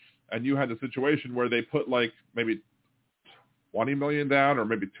Capital, and you had the situation where they put like maybe $20 million down or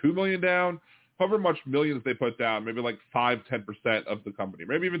maybe $2 million down, however much millions they put down, maybe like 5-10% of the company,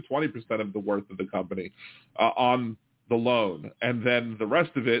 maybe even 20% of the worth of the company on the loan. And then the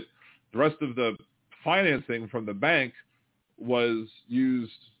rest of the financing from the bank was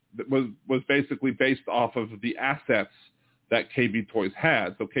basically based off of the assets that KB Toys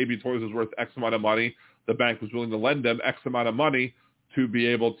had. So KB Toys was worth X amount of money. The bank was willing to lend them X amount of money to be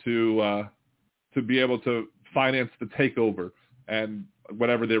able to finance the takeover and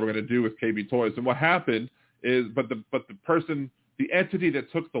whatever they were going to do with KB Toys. And what happened is, but the entity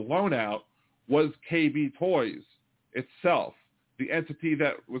that took the loan out was KB Toys itself. The entity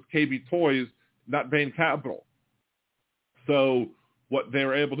that was KB Toys, not Bain Capital. So what they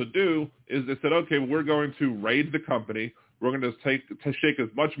were able to do is they said, okay, we're going to raid the company. We're going to shake as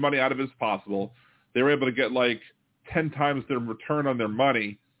much money out of it as possible. They were able to get like 10 times their return on their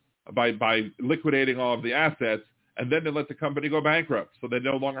money by liquidating all of the assets, and then they let the company go bankrupt, so they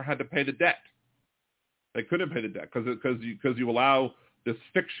no longer had to pay the debt. They couldn't pay the debt because you allow this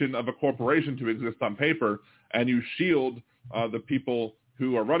fiction of a corporation to exist on paper, and you shield the people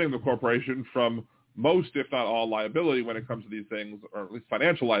who are running the corporation from most, if not all, liability when it comes to these things, or at least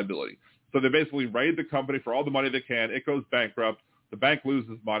financial liability. So they basically raid the company for all the money they can. It goes bankrupt. The bank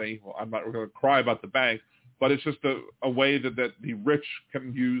loses money. Well, I'm not going to cry about the bank, but it's just a way that the rich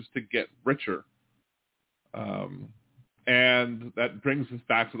can use to get richer. And that brings us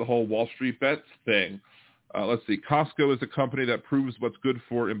back to the whole Wall Street bets thing. Let's see. Costco is a company that proves what's good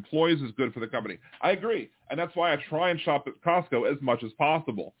for employees is good for the company. I agree. And that's why I try and shop at Costco as much as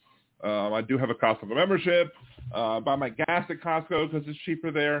possible. I do have a Costco membership. Buy my gas at Costco because it's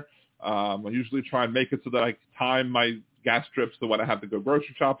cheaper there. I usually try and make it so that I time my gas trips to when I have to go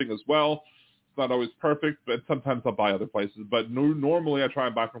grocery shopping as well. It's not always perfect, but sometimes I'll buy other places. But normally I try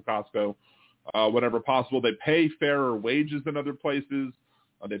and buy from Costco whenever possible. They pay fairer wages than other places.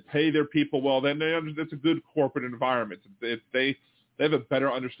 They pay their people well. Then it's a good corporate environment. They have a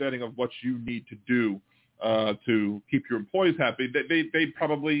better understanding of what you need to do to keep your employees happy. They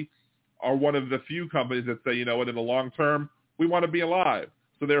probably are one of the few companies that say, you know what, in the long term, we want to be alive.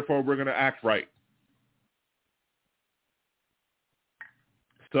 So therefore, we're going to act right.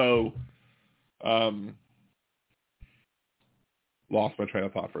 So, lost my train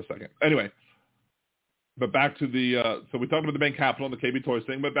of thought for a second. Anyway, but back to so we talked about the Bain Capital and the KB Toys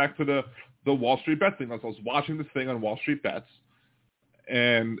thing, but back to the Wall Street Bet thing. I was watching this thing on Wall Street Bets,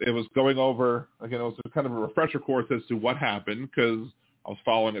 and it was going over, again, it was kind of a refresher course as to what happened, because I was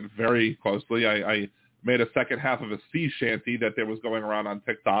following it very closely. I made a second half of a sea shanty that there was going around on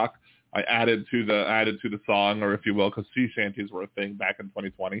TikTok. I added to the song, or if you will, because sea shanties were a thing back in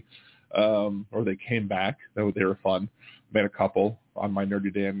 2020, or they came back. They were fun. Made a couple on my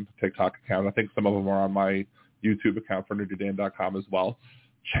Nerdy Dan TikTok account. I think some of them are on my YouTube account for nerdydan.com as well.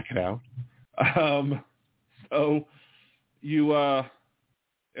 Check it out. So you in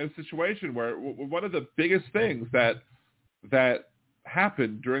a situation where one of the biggest things that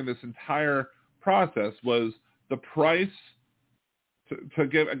happened during this entire process was the price to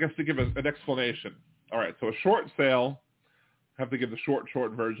give an explanation. All right, so a short sale, I have to give the short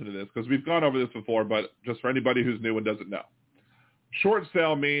version of this because we've gone over this before, but just for anybody who's new and doesn't know. Short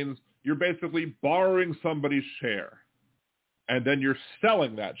sale means you're basically borrowing somebody's share, and then you're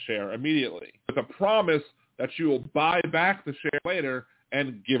selling that share immediately with a promise that you will buy back the share later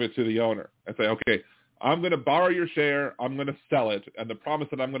and give it to the owner and say, okay, I'm going to borrow your share, I'm going to sell it, and the promise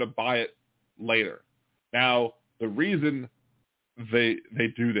that I'm going to buy it later. Now, the reason they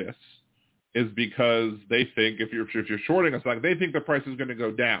do this is because they think if you're shorting a stock, they think the price is going to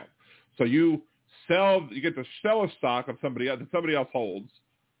go down. So you get to sell a stock of somebody else that somebody else holds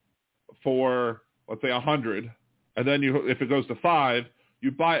for, let's say, 100, and then if it goes to 5,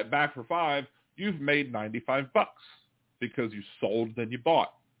 you buy it back for 5. You've made $95 because you sold then you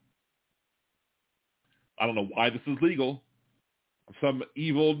bought. I don't know why this is legal. Some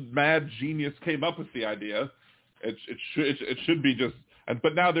evil mad genius came up with the idea. It should be just.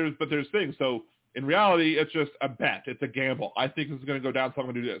 But now there's things. So in reality, it's just a bet. It's a gamble. I think this is going to go down, so I'm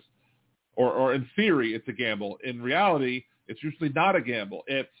going to do this. Or in theory, it's a gamble. In reality, it's usually not a gamble.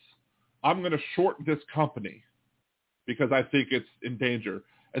 It's I'm going to short this company because I think it's in danger.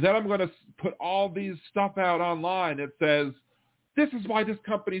 And then I'm going to put all these stuff out online that says, this is why this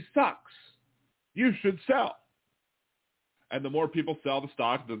company sucks. You should sell. And the more people sell the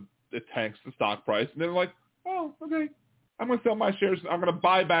stock, it tanks the stock price. And they're like, oh, okay. I'm going to sell my shares. I'm going to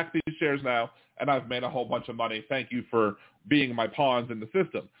buy back these shares now, and I've made a whole bunch of money. Thank you for being my pawns in the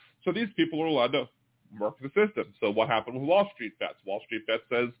system. So these people are allowed to work the system. So what happened with Wall Street Bets? Wall Street Bets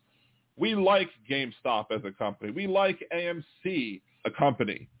says, we like GameStop as a company. We like AMC, a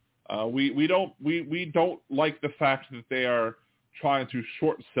company. We don't like the fact that they are trying to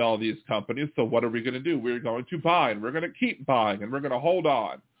short sell these companies. So what are we going to do? We're going to buy, and we're going to keep buying, and we're going to hold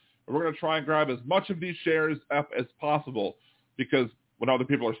on. And we're going to try and grab as much of these shares up as possible because when other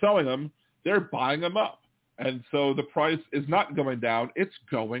people are selling them, they're buying them up. And so the price is not going down, it's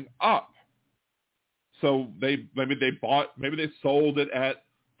going up. So maybe they sold it at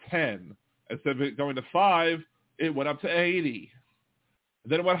 10. Instead of it going to 5, it went up to 80.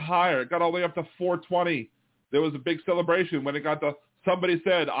 And then it went higher. It got all the way up to 420. There was a big celebration when it got to, somebody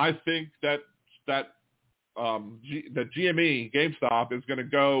said, I think that GME, GameStop, is going to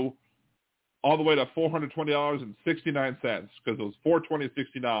go all the way to $420.69 because it was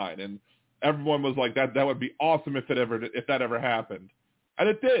 $420.69, and everyone was like, that would be awesome if that ever happened, and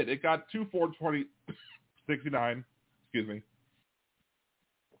it did. It got to $420.69, excuse me,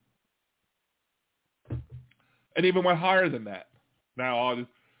 and even went higher than that. Now,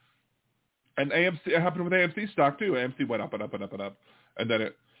 and AMC, it happened with AMC stock too. AMC went up and up and up and up, and then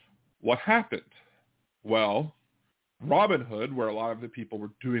what happened? Well, Robinhood, where a lot of the people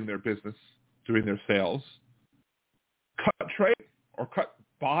were doing their business, doing their sales, cut trade or cut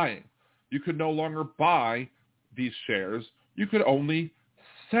buying. You could no longer buy these shares. You could only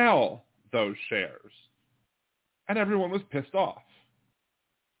sell those shares. And everyone was pissed off.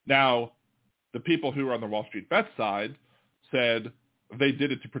 Now, the people who were on the Wall Street Bet side said they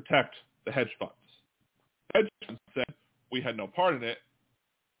did it to protect the hedge funds. The hedge funds said we had no part in it.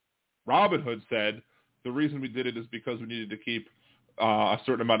 Robinhood said the reason we did it is because we needed to keep a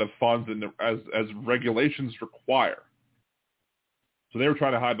certain amount of funds as regulations require. So they were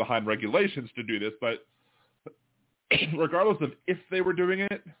trying to hide behind regulations to do this, but regardless of if they were doing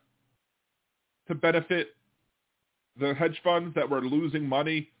it to benefit the hedge funds that were losing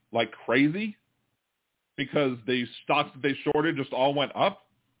money like crazy because the stocks that they shorted just all went up,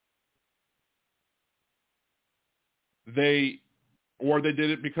 or they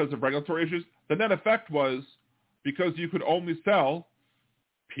did it because of regulatory issues, the net effect was because you could only sell,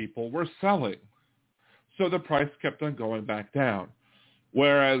 people were selling. So the price kept on going back down.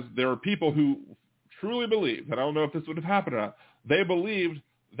 Whereas there are people who truly believe, and I don't know if this would have happened or not, they believed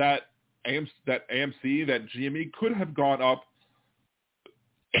that AMC, that GME could have gone up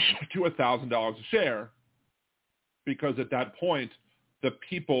to $1,000 a share because at that point, the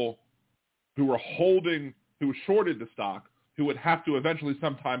people who were shorted the stock, who would have to eventually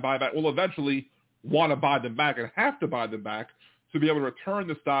sometime buy back, will eventually want to buy them back and have to buy them back to be able to return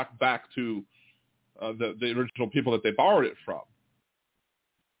the stock back to the original people that they borrowed it from.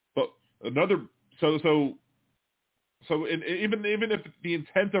 But even if the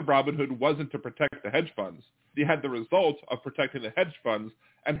intent of Robinhood wasn't to protect the hedge funds, they had the result of protecting the hedge funds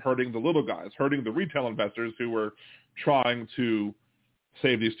and hurting the little guys, hurting the retail investors who were trying to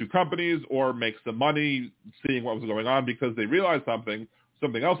save these two companies or make some money seeing what was going on because they realized something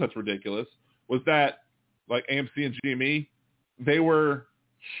else that's ridiculous was that, like AMC and GME, they were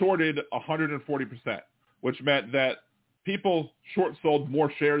shorted 140%, which meant that people short sold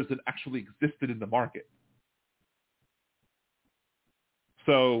more shares than actually existed in the market.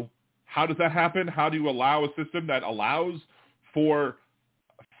 So how does that happen? How do you allow a system that allows for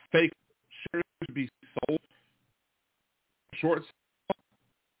fake shares to be sold short?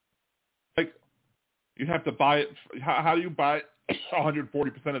 Like, you have to buy it. How do you buy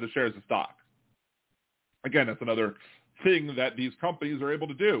 140% of the shares of stock? Again, that's another thing that these companies are able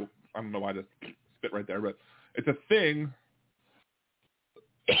to do. I don't know why I just spit right there, but it's a thing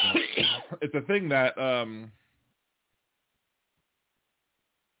it's a thing that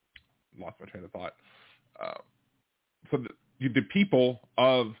lost my train of thought. So the people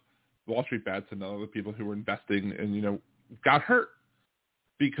of Wall Street Bets and other people who were investing and got hurt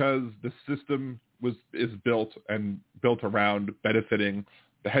because the system is built around benefiting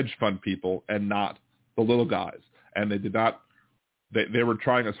the hedge fund people and not the little guys. And they were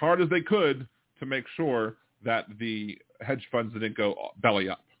trying as hard as they could to make sure that the hedge funds didn't go belly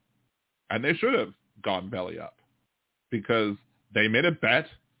up. And they should have gone belly up because they made a bet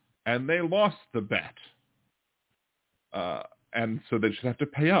and they lost the bet. And so they should have to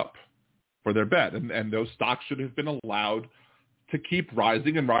pay up for their bet. And those stocks should have been allowed to keep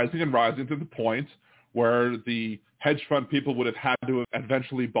rising and rising and rising to the point where the hedge fund people would have had to have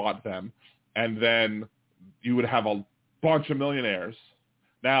eventually bought them. And then you would have a bunch of millionaires.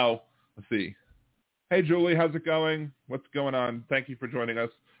 Now, let's see. Hey, Julie, how's it going? What's going on? Thank you for joining us.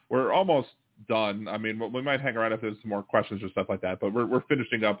 We're almost done. I mean, we might hang around if there's some more questions or stuff like that, but we're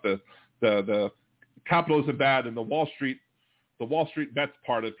finishing up the capitalism bad and the Wall Street bets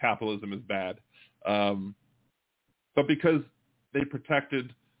part of capitalism is bad. But because they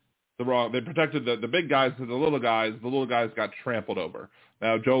protected the big guys to the little guys got trampled over.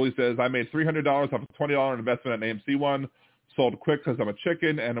 Now, Jolie says, I made $300 off a $20 investment at AMC one, sold quick because I'm a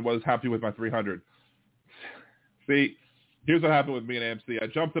chicken, and I was happy with my $300. See, here's what happened with me and AMC. I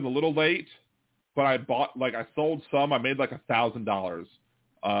jumped in a little late, but I sold some. I made like $1,000.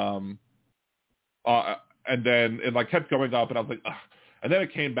 And then it kept going up, and I was like, ugh. And then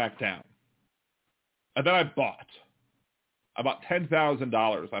it came back down. And then I bought about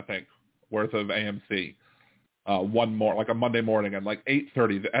 $10,000, I think, worth of AMC. A Monday morning at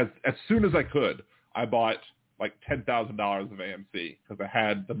 8:30. As soon as I could, I bought $10,000 of AMC because I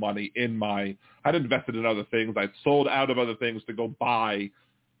had the money I'd invested in other things. I'd sold out of other things to go buy.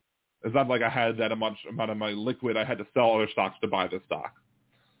 It's not like I had that amount of my liquid. I had to sell other stocks to buy this stock.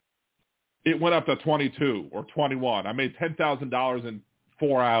 It went up to 22 or 21. I made $10,000 in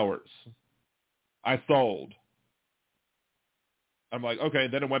 4 hours. I sold. I'm like, okay,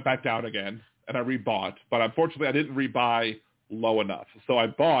 then it went back down again, and I rebought. But unfortunately, I didn't rebuy low enough. So I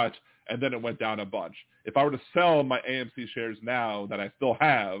bought, and then it went down a bunch. If I were to sell my AMC shares now that I still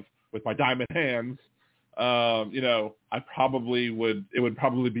have with my diamond hands, I probably would. It would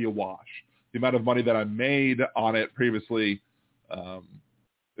probably be a wash. The amount of money that I made on it previously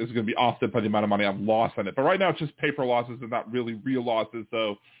is going to be offset by the amount of money I've lost on it. But right now, it's just paper losses and not really real losses.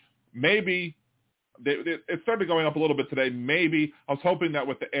 So maybe it started going up a little bit today. Maybe I was hoping that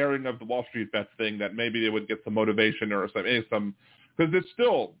with the airing of the Wall Street Bets thing, that maybe they would get some motivation or some because it's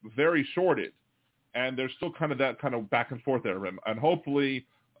still very shorted, and there's still kind of that kind of back and forth there, and hopefully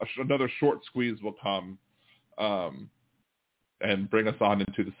another short squeeze will come and bring us on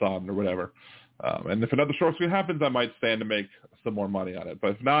into the sun or whatever. And if another short squeeze happens, I might stand to make some more money on it.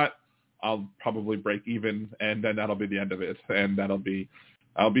 But if not, I'll probably break even, and then that'll be the end of it. And I'll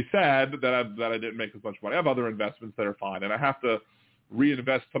be sad that I didn't make as much money. I have other investments that are fine, and I have to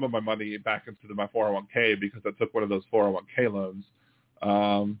reinvest some of my money back into my 401k because I took one of those 401k loans.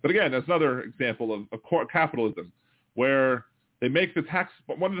 But again, that's another example of capitalism, where they make the tax.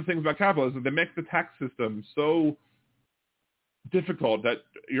 One of the things about capitalism, they make the tax system so difficult that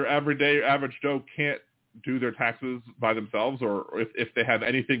your average Joe can't do their taxes by themselves, or if they have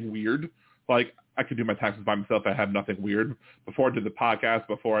anything weird. Like, I could do my taxes by myself. I have nothing weird. Before I did the podcast,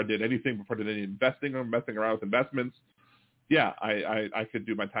 before I did anything, before I did any investing or messing around with investments, yeah, I could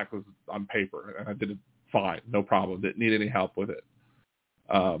do my taxes on paper, and I did it fine, no problem. Didn't need any help with it.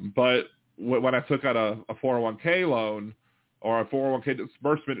 But when I took out a 401k loan or a 401k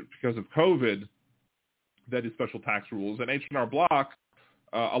disbursement because of COVID, that is special tax rules, and H&R Block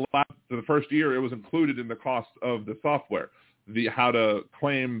allowed for the first year, it was included in the cost of the software, how to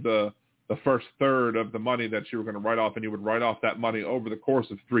claim the first third of the money that you were going to write off, and you would write off that money over the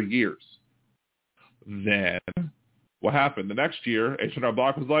course of 3 years. Then what happened? The next year, H&R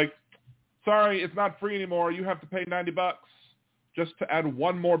Block was like, sorry, it's not free anymore. You have to pay $90 just to add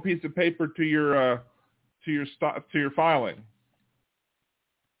one more piece of paper to your filing.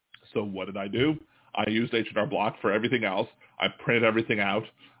 So what did I do? I used H&R Block for everything else. I printed everything out.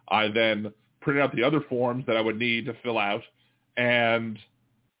 I then printed out the other forms that I would need to fill out, and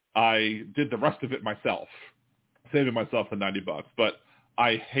I did the rest of it myself, saving myself the $90. But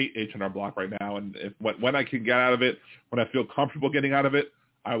I hate H&R Block right now, and when I can get out of it, when I feel comfortable getting out of it,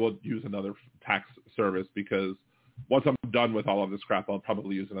 I will use another tax service, because once I'm done with all of this crap, I'll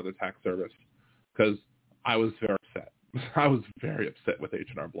probably use another tax service, because I was very upset. I was very upset with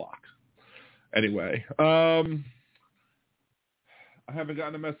H&R Block. Anyway, I haven't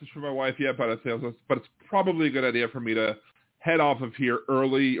gotten a message from my wife yet, but it's probably a good idea for me to head off of here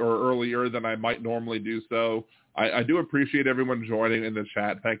early or earlier than I might normally do so. I do appreciate everyone joining in the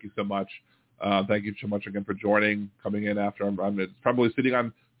chat. Thank you so much. Thank you so much again for joining, coming in after I'm probably sitting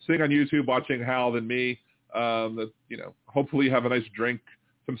on YouTube watching Hal and me. Hopefully you have a nice drink,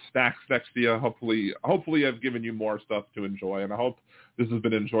 some snacks next to you. Hopefully I've given you more stuff to enjoy, and I hope this has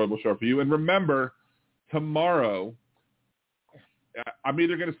been an enjoyable show for you. And remember, tomorrow, I'm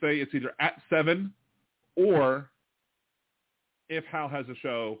either going to say it's either at 7 or if Hal has a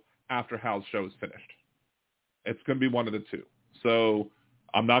show after Hal's show is finished. It's going to be one of the two. So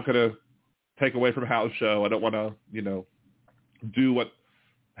I'm not going to take away from Hal's show. I don't want to, do what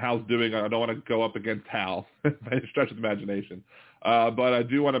Hal's doing. I don't want to go up against Hal by a stretch of the imagination. But I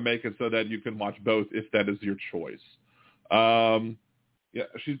do want to make it so that you can watch both if that is your choice. I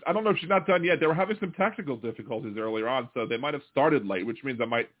don't know if she's not done yet. They were having some technical difficulties earlier on, so they might have started late, which means it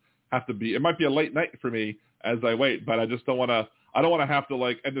might be a late night for me as I wait, but I just don't want to have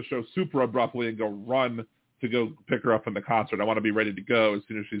to end the show super abruptly and go run to go pick her up from the concert. I want to be ready to go as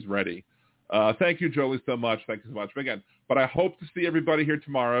soon as she's ready. Thank you, Jolie, so much. Thank you so much. But I hope to see everybody here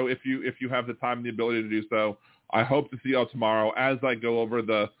tomorrow if you have the time and the ability to do so. I hope to see y'all tomorrow as I go over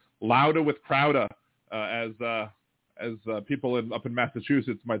the Louda with Crowda, as people up in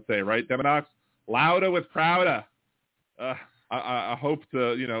Massachusetts might say, right, Deminox? Louda with Crowda. I hope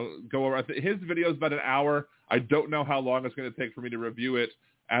to, go over. His video is about an hour. I don't know how long it's going to take for me to review it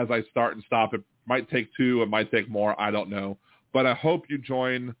as I start and stop. It might take 2. It might take more. I don't know. But I hope you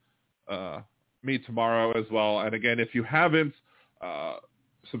join me tomorrow as well. And again, if you haven't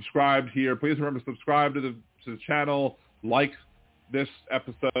subscribed here, please remember to subscribe to the channel, like this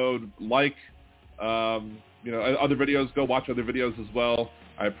episode, other videos. Go watch other videos as well.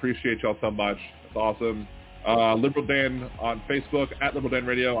 I appreciate y'all so much. It's awesome. Liberal Dan on Facebook, at Liberal Dan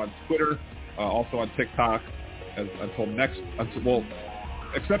Radio on Twitter, also on TikTok.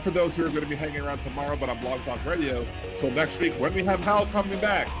 Except for those who are going to be hanging around tomorrow, but on Blog Talk Radio, till next week when we have Hal coming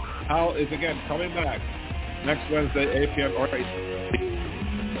back. Hal is again coming back next Wednesday, 8 p.m. or 8 p.m.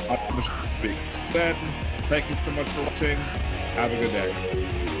 Then, thank you so much for watching. Have a good day.